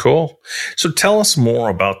 Cool. So tell us more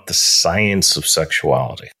about the science of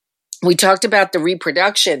sexuality. We talked about the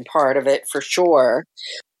reproduction part of it for sure.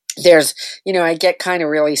 There's, I get kind of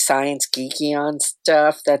really science geeky on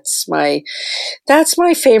stuff. That's my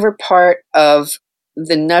favorite part of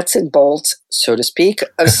the nuts and bolts, so to speak,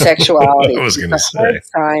 of sexuality. I was going to say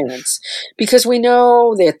science, because we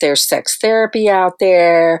know that there's sex therapy out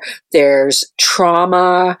there. There's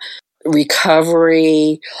trauma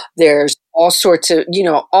recovery. There's all sorts of,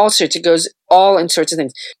 it goes all in sorts of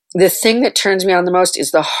things. The thing that turns me on the most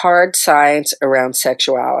is the hard science around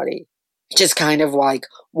sexuality. Just kind of like,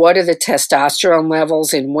 what are the testosterone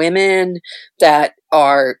levels in women that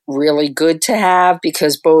are really good to have?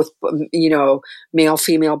 Because both, male,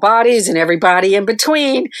 female bodies and everybody in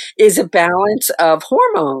between is a balance of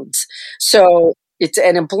hormones. So it's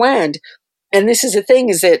and a blend. And this is the thing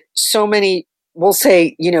is that so many, we'll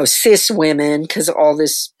say, cis women, because all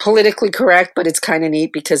this politically correct, but it's kind of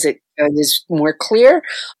neat because it is more clear.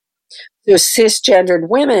 So cisgendered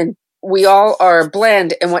women, we all are a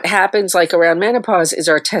blend. And what happens like around menopause is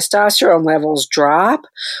our testosterone levels drop,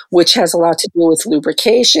 which has a lot to do with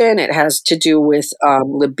lubrication. It has to do with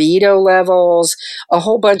libido levels, a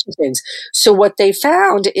whole bunch of things. So what they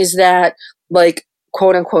found is that like,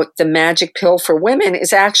 quote unquote, the magic pill for women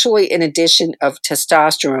is actually an addition of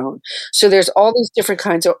testosterone. So there's all these different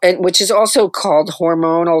kinds of, and which is also called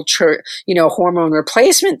hormonal, hormone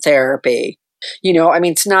replacement therapy.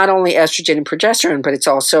 It's not only estrogen and progesterone, but it's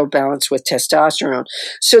also balanced with testosterone.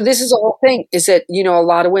 So this is the whole thing is that, a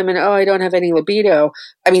lot of women, I don't have any libido.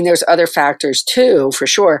 I mean, there's other factors too, for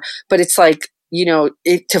sure. But it's like,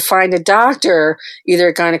 to find a doctor, either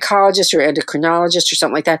a gynecologist or endocrinologist or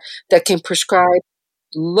something like that, that can prescribe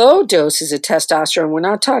low doses of testosterone. We're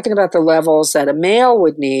not talking about the levels that a male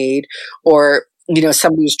would need, or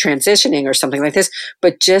somebody who's transitioning or something like this,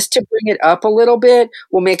 but just to bring it up a little bit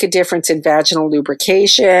will make a difference in vaginal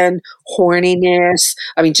lubrication, horniness.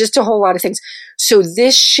 I mean, just a whole lot of things. So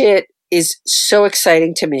this shit is so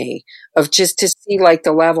exciting to me, of just to see like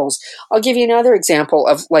the levels. I'll give you another example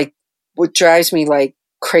of like what drives me like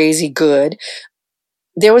crazy good.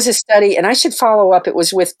 There was a study, and I should follow up. It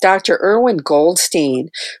was with Dr. Irwin Goldstein,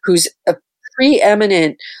 who's a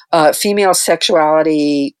preeminent female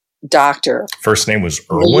sexuality doctor. First name was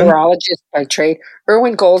Irwin? Urologist by trade.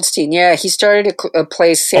 Irwin Goldstein. Yeah, he started a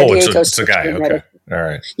place, San Diego. It's a guy. Okay. Medicine. All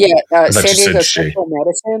right. Yeah, San Diego Central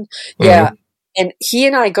Medicine. Mm-hmm. Yeah. And he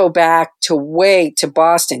and I go back to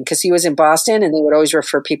Boston, because he was in Boston and they would always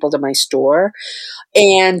refer people to my store.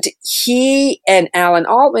 And he and Alan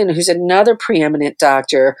Altman, who's another preeminent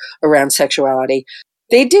doctor around sexuality,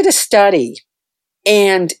 they did a study,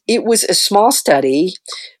 and it was a small study,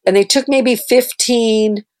 and they took maybe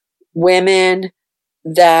 15 women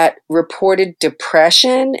that reported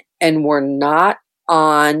depression and were not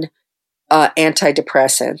on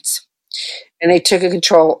antidepressants. And they took a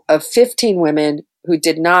control of 15 women who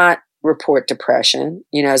did not report depression,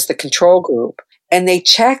 as the control group. And they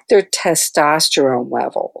checked their testosterone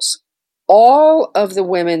levels. All of the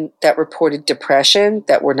women that reported depression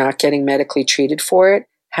that were not getting medically treated for it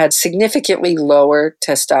had significantly lower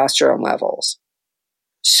testosterone levels.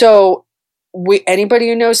 So anybody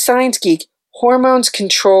who knows Science Geek, hormones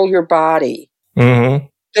control your body. Mm-hmm.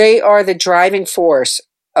 They are the driving force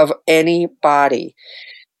of any body.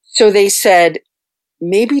 So they said,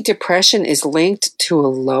 maybe depression is linked to a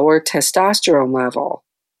lower testosterone level.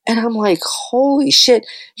 And I'm like, holy shit.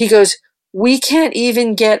 He goes, we can't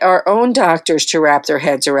even get our own doctors to wrap their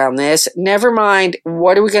heads around this. Never mind,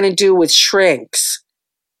 what are we going to do with shrinks?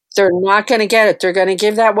 They're not going to get it. They're going to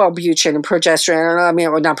give that Wellbutrin and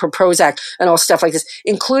progesterone, not Prozac and all stuff like this,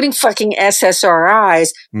 including fucking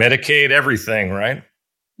SSRIs. Medicaid everything, right?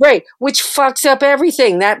 Right, which fucks up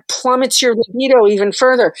everything. That plummets your libido even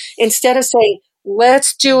further. Instead of saying,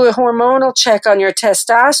 let's do a hormonal check on your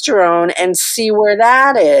testosterone and see where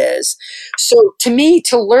that is. So to me,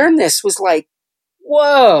 to learn this was like,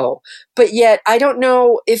 whoa. But yet, I don't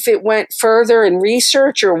know if it went further in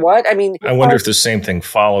research or what. I mean, I wonder if the same thing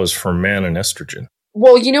follows for men and estrogen.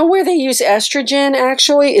 Well, where they use estrogen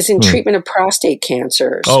actually is in treatment of prostate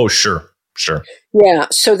cancers. Oh, sure. Sure. Yeah,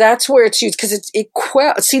 so that's where it's used, because it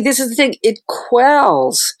quells. See, this is the thing. It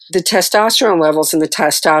quells the testosterone levels and the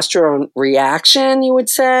testosterone reaction, you would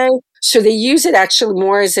say. So they use it actually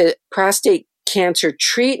more as a prostate cancer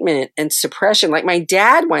treatment and suppression. Like my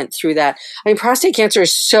dad went through that. I mean, prostate cancer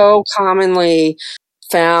is so commonly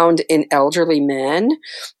found in elderly men.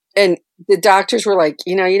 And the doctors were like,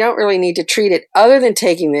 you don't really need to treat it. Other than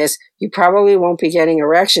taking this, you probably won't be getting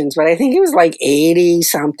erections. But I think it was like 80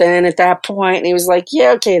 something at that point. And he was like,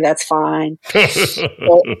 yeah, okay, that's fine. But,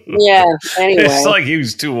 yeah, anyway. It's like he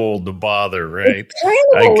was too old to bother, right?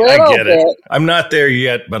 I get it. I'm not there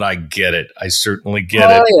yet, but I get it. I certainly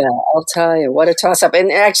get it. Oh, yeah, I'll tell you. What a toss-up.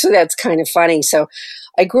 And actually, that's kind of funny. So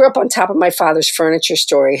I grew up on top of my father's furniture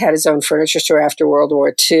store. He had his own furniture store after World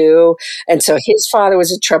War II. And so his father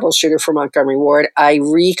was a troubleshooter for Montgomery Ward. I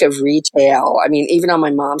reek of retail. I mean, even on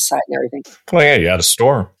my mom's side and everything. Well, yeah, you had a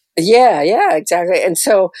store. Yeah, exactly. And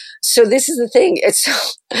so this is the thing.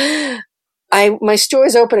 My store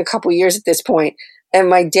is open a couple years at this point. And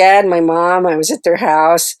my dad, my mom, I was at their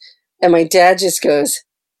house. And my dad just goes,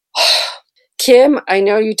 Kim, I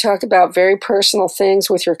know you talk about very personal things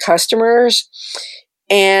with your customers.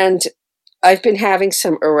 And I've been having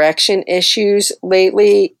some erection issues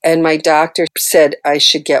lately, and my doctor said I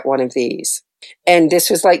should get one of these. And this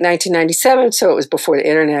was like 1997, so it was before the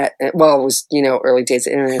internet. Well, it was, early days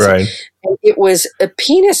of the internet. Right. And it was a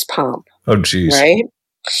penis pump. Oh, geez. Right?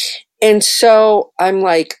 And so I'm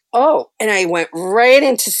like, oh, and I went right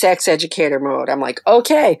into sex educator mode. I'm like,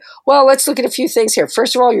 okay, well, let's look at a few things here.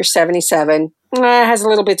 First of all, you're 77. It has a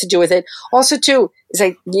little bit to do with it. Also, too, is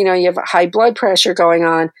like, you have high blood pressure going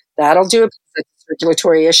on. That'll do it. It's a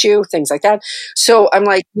circulatory issue, things like that. So I'm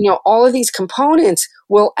like, all of these components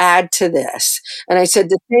will add to this. And I said,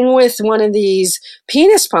 the thing with one of these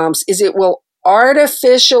penis pumps is it will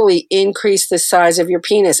artificially increase the size of your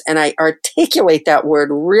penis. And I articulate that word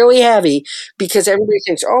really heavy because everybody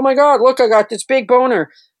thinks, oh my God, look, I got this big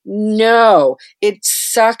boner. No, it's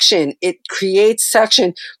suction. It creates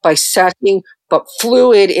suction by sucking but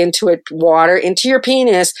fluid into it, water into your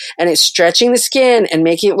penis, and it's stretching the skin and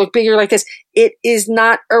making it look bigger like this. It is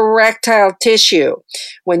not erectile tissue.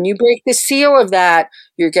 When you break the seal of that,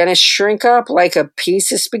 you're going to shrink up like a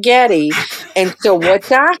piece of spaghetti. And so what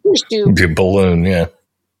doctors do... Your balloon, yeah.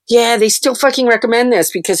 Yeah, they still fucking recommend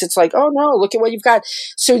this because it's like, oh no, look at what you've got.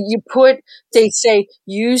 So they say,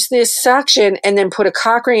 use this suction and then put a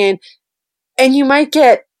cock ring in, and you might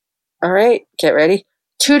get, all right, get ready,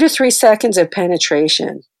 2 to 3 seconds of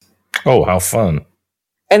penetration. Oh, how fun.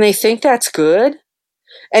 And they think that's good.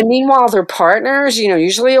 And meanwhile, their partners,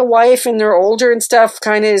 usually a wife and they're older and stuff,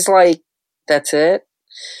 kind of is like, that's it.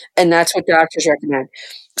 And that's what doctors recommend.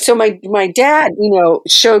 So my dad,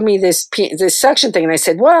 showed me this suction thing, and I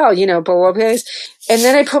said, well, below place. And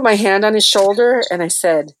then I put my hand on his shoulder and I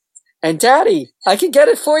said, and Daddy, I can get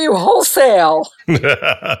it for you wholesale.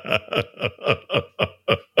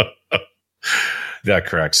 That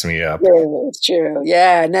cracks me up. Yeah, it's true.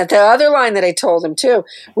 Yeah. And the other line that I told him too,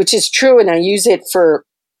 which is true, and I use it for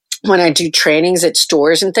when I do trainings at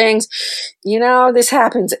stores and things, this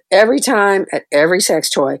happens every time at every sex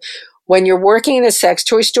toy. When you're working in a sex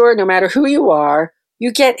toy store, no matter who you are,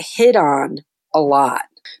 you get hit on a lot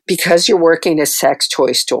because you're working in a sex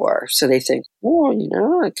toy store. So they think,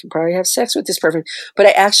 oh, I can probably have sex with this person. But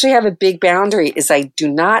I actually have a big boundary is I do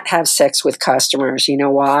not have sex with customers. You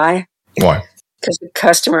know why? Why? Because the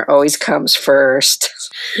customer always comes first.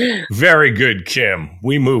 Very good, Kim.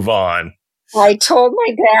 We move on. I told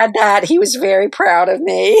my dad that. He was very proud of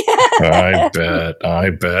me.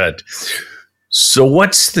 I bet. So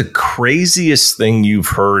what's the craziest thing you've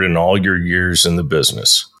heard in all your years in the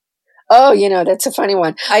business? Oh, that's a funny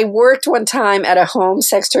one. I worked one time at a home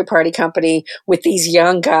sex toy party company with these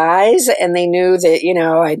young guys, and they knew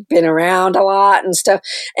that, I'd been around a lot and stuff.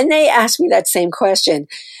 And they asked me that same question.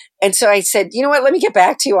 And so I said, you know what, let me get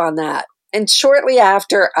back to you on that. And shortly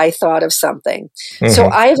after, I thought of something. Mm-hmm. So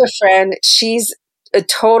I have a friend, she's a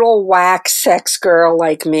total whack sex girl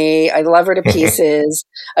like me. I love her to pieces.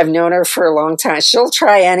 I've known her for a long time. She'll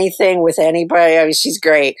try anything with anybody. I mean, she's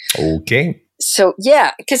great. Okay. So,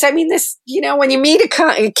 yeah, because this, when you meet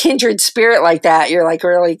a kindred spirit like that, you're like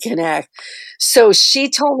really connect. So she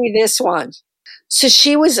told me this one. So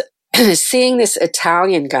she was seeing this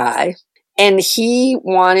Italian guy, and he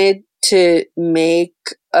wanted to make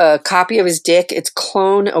a copy of his dick. It's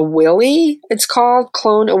Clone a Willy. It's called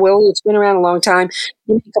Clone a Willy. It's been around a long time.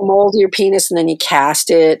 You make a mold of your penis and then you cast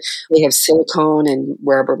it. They have silicone and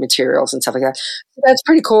rubber materials and stuff like that. So that's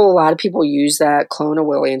pretty cool. A lot of people use that, Clone a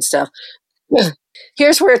Willy and stuff.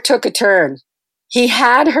 Here's where it took a turn. He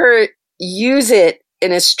had her use it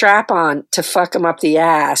in a strap-on to fuck him up the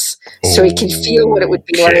ass so he can feel what it would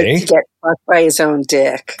be like to get fucked by his own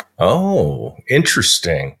dick. Oh,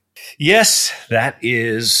 interesting. Yes, that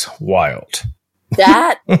is wild.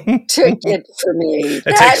 That took it for me.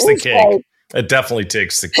 It takes the cake. It definitely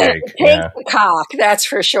takes the cake. It takes the cock, that's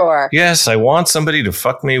for sure. Yes, I want somebody to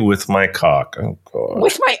fuck me with my cock. Oh, God.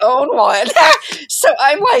 With my own one. So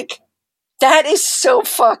I'm like, that is so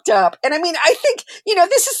fucked up. And I think,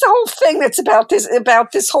 this is the whole thing that's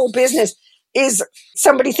about this whole business is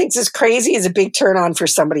somebody thinks is crazy is a big turn on for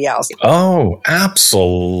somebody else. Oh,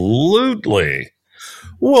 absolutely.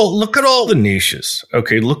 Well, look at all the niches.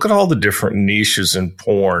 Okay, look at all the different niches in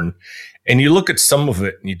porn. And you look at some of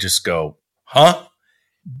it and you just go, huh?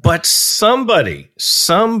 But somebody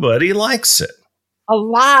likes it. A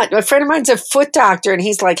lot. A friend of mine's a foot doctor, and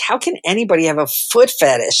he's like, how can anybody have a foot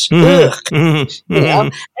fetish? Mm-hmm. Mm-hmm.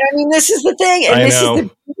 And this is the thing. And this is the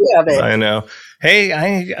beauty of it. I know.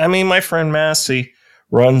 Hey, my friend Massey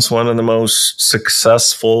runs one of the most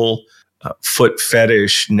successful foot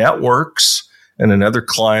fetish networks. And another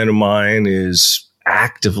client of mine is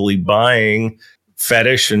actively buying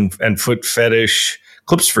fetish and foot fetish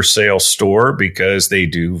clips for sale store because they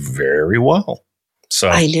do very well. So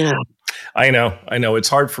I know. It's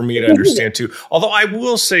hard for me to understand too. Although I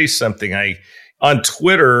will say something. On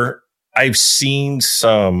Twitter, I've seen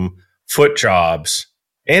some foot jobs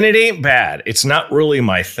and it ain't bad. It's not really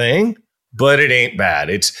my thing, but it ain't bad.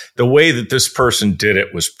 It's the way that this person did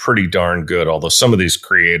it was pretty darn good. Although some of these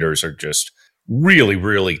creators are just really,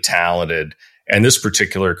 really talented. And this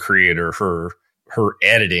particular creator, her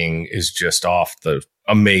editing is just off the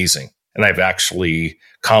amazing. And I've actually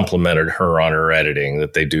complimented her on her editing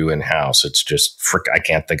that they do in-house. It's just I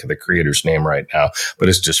can't think of the creator's name right now, but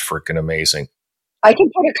it's just freaking amazing. I can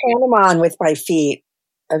put a condom on with my feet.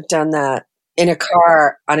 I've done that in a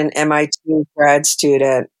car on an MIT grad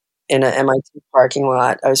student in an MIT parking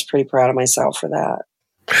lot. I was pretty proud of myself for that.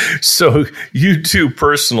 So you do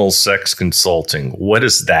personal sex consulting. What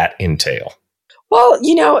does that entail? Well,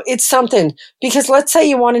 it's something because let's say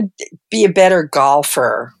you want to be a better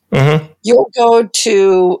golfer. Mm-hmm. You'll go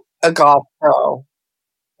to a golf pro,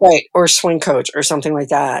 right, or swing coach or something like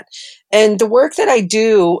that. And the work that I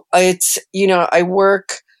do, it's, I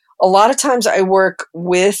work, a lot of times I work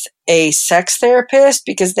with a sex therapist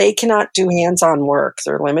because they cannot do hands-on work.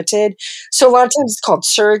 They're limited. So a lot of times it's called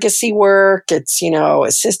surrogacy work. It's,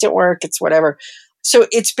 assistant work. It's whatever. So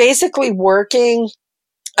it's basically working.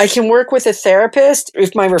 I can work with a therapist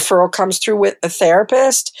if my referral comes through with a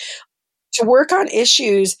therapist to work on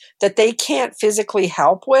issues that they can't physically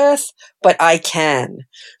help with, but I can.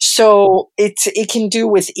 So it can do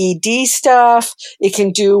with ED stuff. It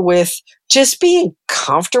can do with just being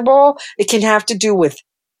comfortable. It can have to do with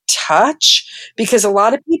touch because a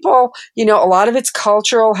lot of people, a lot of it's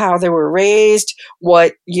cultural, how they were raised,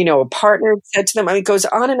 what, a partner said to them. I mean, it goes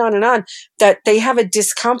on and on and on that they have a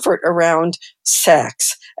discomfort around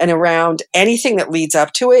sex and around anything that leads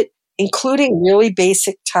up to it, including really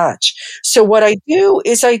basic touch. So what I do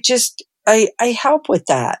is I help with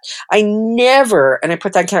that. I never, and I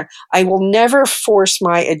put that in, I will never force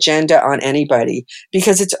my agenda on anybody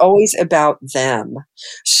because it's always about them.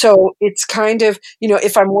 So it's kind of,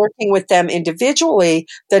 if I'm working with them individually,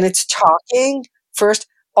 then it's talking first.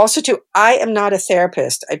 Also too, I am not a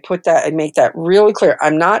therapist. I make that really clear.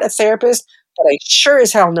 I'm not a therapist, but I sure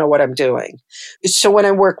as hell know what I'm doing. So when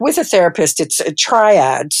I work with a therapist, it's a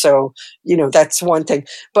triad. So, that's one thing.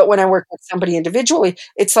 But when I work with somebody individually,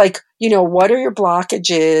 it's like, what are your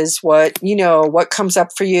blockages? What comes up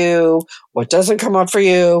for you? What doesn't come up for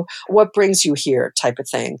you? What brings you here type of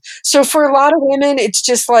thing. So for a lot of women, it's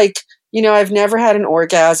just like, I've never had an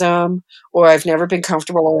orgasm or I've never been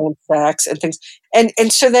comfortable around sex and things. And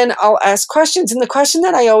so then I'll ask questions. And the question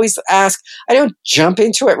that I always ask, I don't jump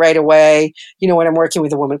into it right away, when I'm working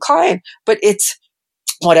with a woman client, but it's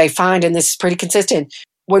what I find, and this is pretty consistent.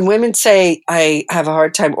 When women say, I have a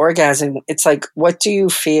hard time orgasming, it's like, what do you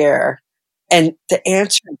fear? And the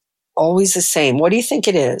answer is always the same. What do you think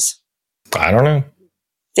it is? I don't know.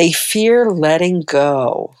 They fear letting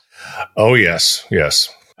go. Oh, yes.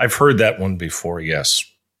 Yes. I've heard that one before. Yes.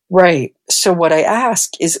 Right. So what I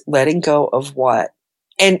ask is letting go of what?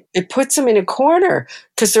 And it puts them in a corner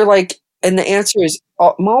because they're like, and the answer is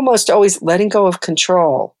almost always letting go of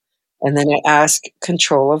control. And then I ask,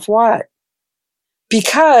 control of what?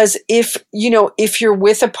 Because if you're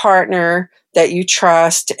with a partner that you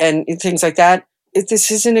trust and things like that, this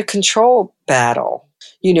isn't a control battle,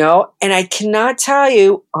 and I cannot tell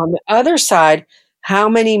you on the other side how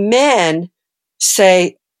many men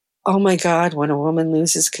say, oh my God, when a woman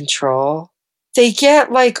loses control, they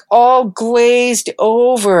get like all glazed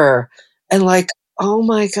over and like, oh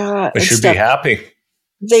my God. They should be happy.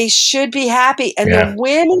 They should be happy. And Yeah. the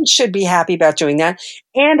women should be happy about doing that.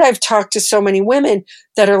 And I've talked to so many women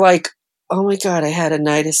that are like, oh my God, I had a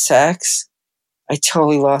night of sex. I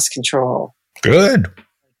totally lost control. Good.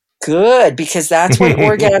 Because that's when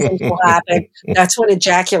orgasms will happen. That's when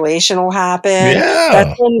ejaculation will happen. Yeah.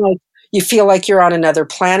 That's when you feel like you're on another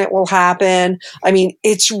planet will happen. I mean,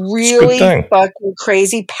 it's really fucking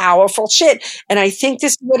crazy, powerful shit. And I think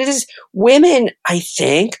this is what it is. Women, I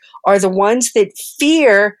think, are the ones that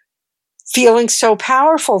fear feeling so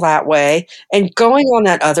powerful that way and going on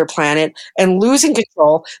that other planet and losing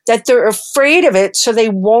control that they're afraid of it. So they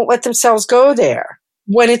won't let themselves go there.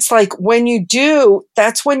 When it's like, when you do,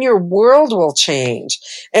 that's when your world will change.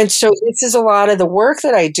 And so this is a lot of the work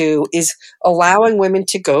that I do is allowing women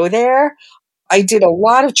to go there. I did a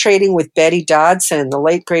lot of training with Betty Dodson, the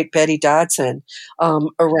late, great Betty Dodson,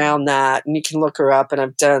 around that. And you can look her up. And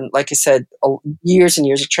I've done, like I said, years and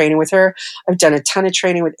years of training with her. I've done a ton of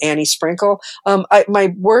training with Annie Sprinkle.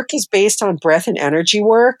 My work is based on breath and energy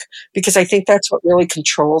work because I think that's what really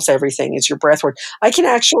controls everything is your breath work. I can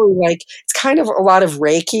actually it's kind of a lot of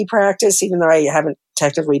Reiki practice, even though I haven't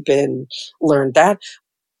technically learned that.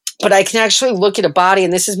 But I can actually look at a body,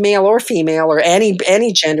 and this is male or female or any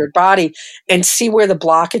gendered body, and see where the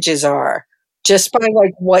blockages are just by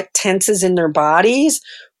what tenses in their bodies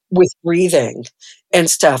with breathing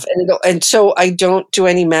and stuff. And so I don't do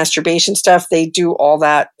any masturbation stuff. They do all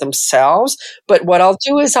that themselves. But what I'll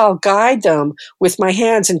do is I'll guide them with my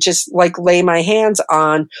hands and just lay my hands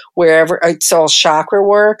on wherever. It's all chakra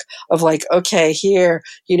work of okay, here,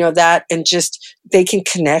 that, and just they can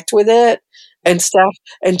connect with it. and stuff,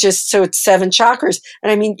 and just so it's 7 chakras.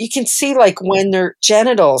 And I mean, you can see like when their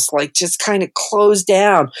genitals like just kind of close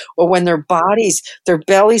down, or when their bodies, their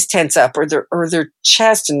bellies tense up, or their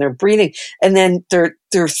chest, and they're breathing, and then their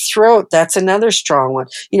throat, that's another strong one,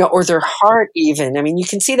 or their heart even. I mean, you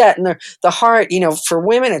can see that in the heart, for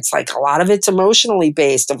women, it's like a lot of it's emotionally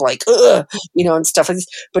based of like, ugh, and stuff like this,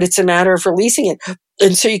 but it's a matter of releasing it.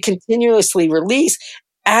 And so you continuously release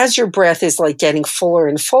as your breath is like getting fuller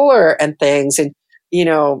and fuller and things. And,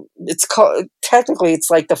 it's called, technically it's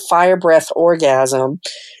like the fire breath orgasm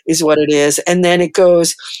is what it is. And then it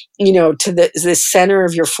goes, to the center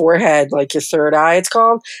of your forehead, like your third eye, it's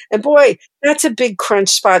called. And boy, that's a big crunch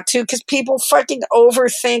spot too, because people fucking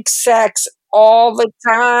overthink sex all the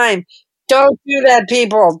time. Don't do that,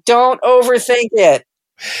 people. Don't overthink it.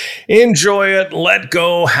 Enjoy it, let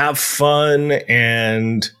go, have fun,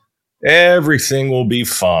 and everything will be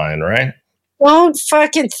fine, right? Don't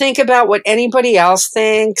fucking think about what anybody else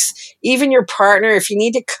thinks. Even your partner, if you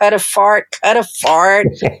need to cut a fart, cut a fart.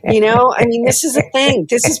 I mean, this is a thing.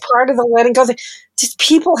 This is part of the letting go thing. Just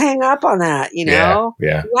people hang up on that,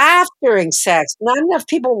 Yeah. Laugh during sex. Not enough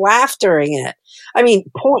people laugh during it. I mean,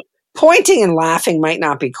 pointing and laughing might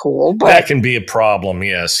not be cool, but that can be a problem.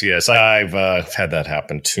 Yes. I've had that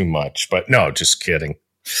happen too much, but no, just kidding.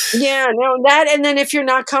 Yeah, no, that. And then if you're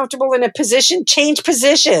not comfortable in a position, change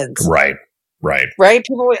positions. Right.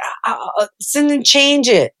 People, then change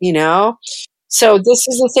it, So this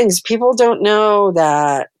is the things people don't know,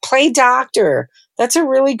 that play doctor. That's a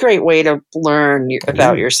really great way to learn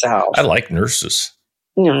about yourself. I like nurses.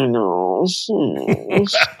 No.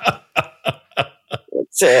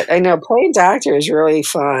 That's it. I know. Playing doctor is really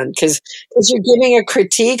fun because you're giving a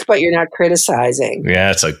critique, but you're not criticizing.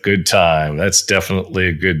 Yeah, it's a good time. That's definitely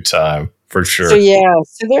a good time for sure. So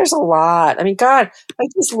there's a lot. I mean, God, I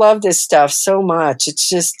just love this stuff so much. It's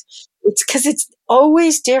because it's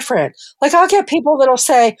always different. Like I'll get people that'll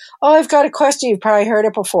say, "Oh, I've got a question. You've probably heard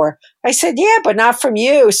it before." I said, "Yeah, but not from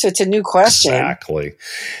you." So it's a new question. Exactly.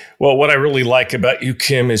 Well, what I really like about you,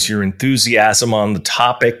 Kim, is your enthusiasm on the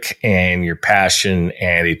topic and your passion,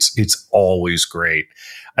 and it's always great.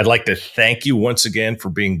 I'd like to thank you once again for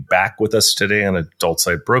being back with us today on Adult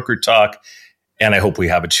Site Broker Talk, and I hope we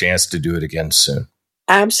have a chance to do it again soon.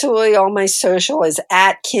 Absolutely. All my social is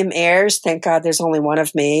at Kim Ayers. Thank God there's only one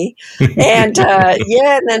of me. And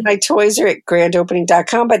and then my toys are at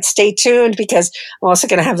grandopening.com. But stay tuned because I'm also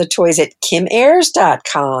going to have the toys at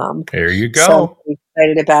kimayers.com. There you go. So I'm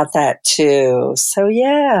excited about that too. So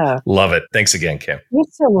yeah. Love it. Thanks again, Kim.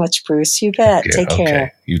 Thanks so much, Bruce. You bet. Take care.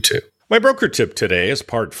 Okay. You too. My broker tip today is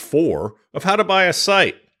part 4 of how to buy a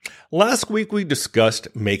site. Last week we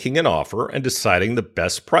discussed making an offer and deciding the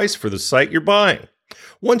best price for the site you're buying.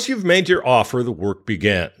 Once you've made your offer, the work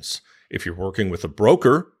begins. If you're working with a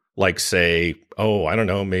broker, like say,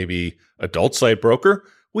 maybe Adult Site Broker,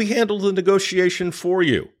 we handle the negotiation for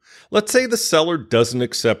you. Let's say the seller doesn't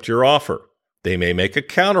accept your offer. They may make a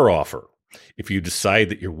counteroffer. If you decide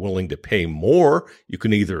that you're willing to pay more, you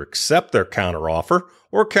can either accept their counteroffer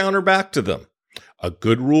or counter back to them. A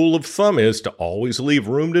good rule of thumb is to always leave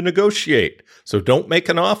room to negotiate, so don't make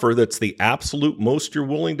an offer that's the absolute most you're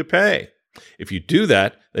willing to pay. If you do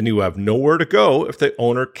that, then you have nowhere to go if the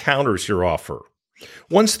owner counters your offer.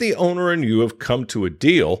 Once the owner and you have come to a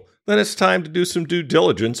deal, then it's time to do some due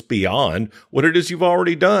diligence beyond what it is you've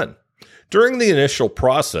already done. During the initial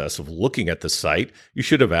process of looking at the site, you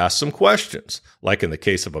should have asked some questions, like in the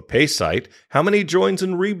case of a pay site, how many joins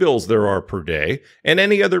and rebills there are per day, and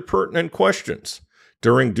any other pertinent questions.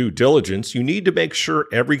 During due diligence, you need to make sure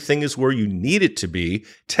everything is where you need it to be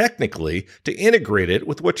technically to integrate it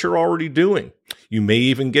with what you're already doing. You may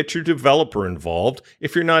even get your developer involved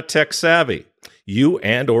if you're not tech savvy. You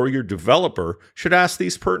and or your developer should ask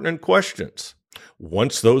these pertinent questions.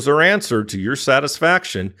 Once those are answered to your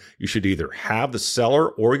satisfaction, you should either have the seller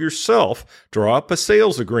or yourself draw up a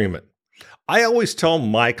sales agreement. I always tell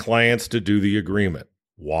my clients to do the agreement.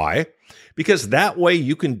 Why? Because that way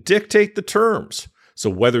you can dictate the terms. So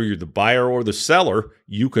whether you're the buyer or the seller,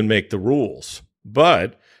 you can make the rules.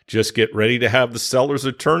 But just get ready to have the seller's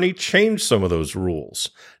attorney change some of those rules.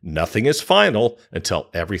 Nothing is final until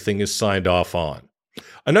everything is signed off on.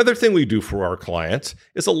 Another thing we do for our clients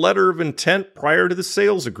is a letter of intent prior to the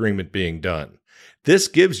sales agreement being done. This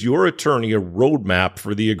gives your attorney a roadmap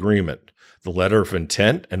for the agreement. The letter of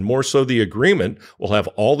intent, and more so the agreement, will have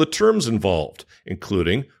all the terms involved,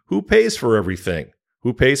 including who pays for everything.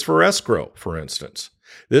 Who pays for escrow, for instance?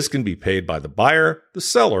 This can be paid by the buyer, the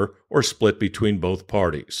seller, or split between both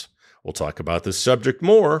parties. We'll talk about this subject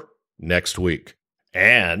more next week.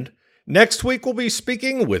 And Next week, we'll be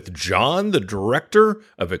speaking with John, the director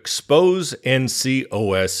of Expose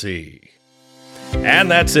NCOSE. And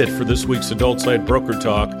that's it for this week's Adult Site Broker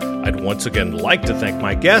Talk. I'd once again like to thank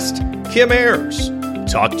my guest, Kim Ayers.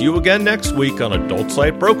 Talk to you again next week on Adult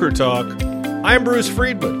Site Broker Talk. I'm Bruce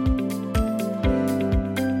Friedman.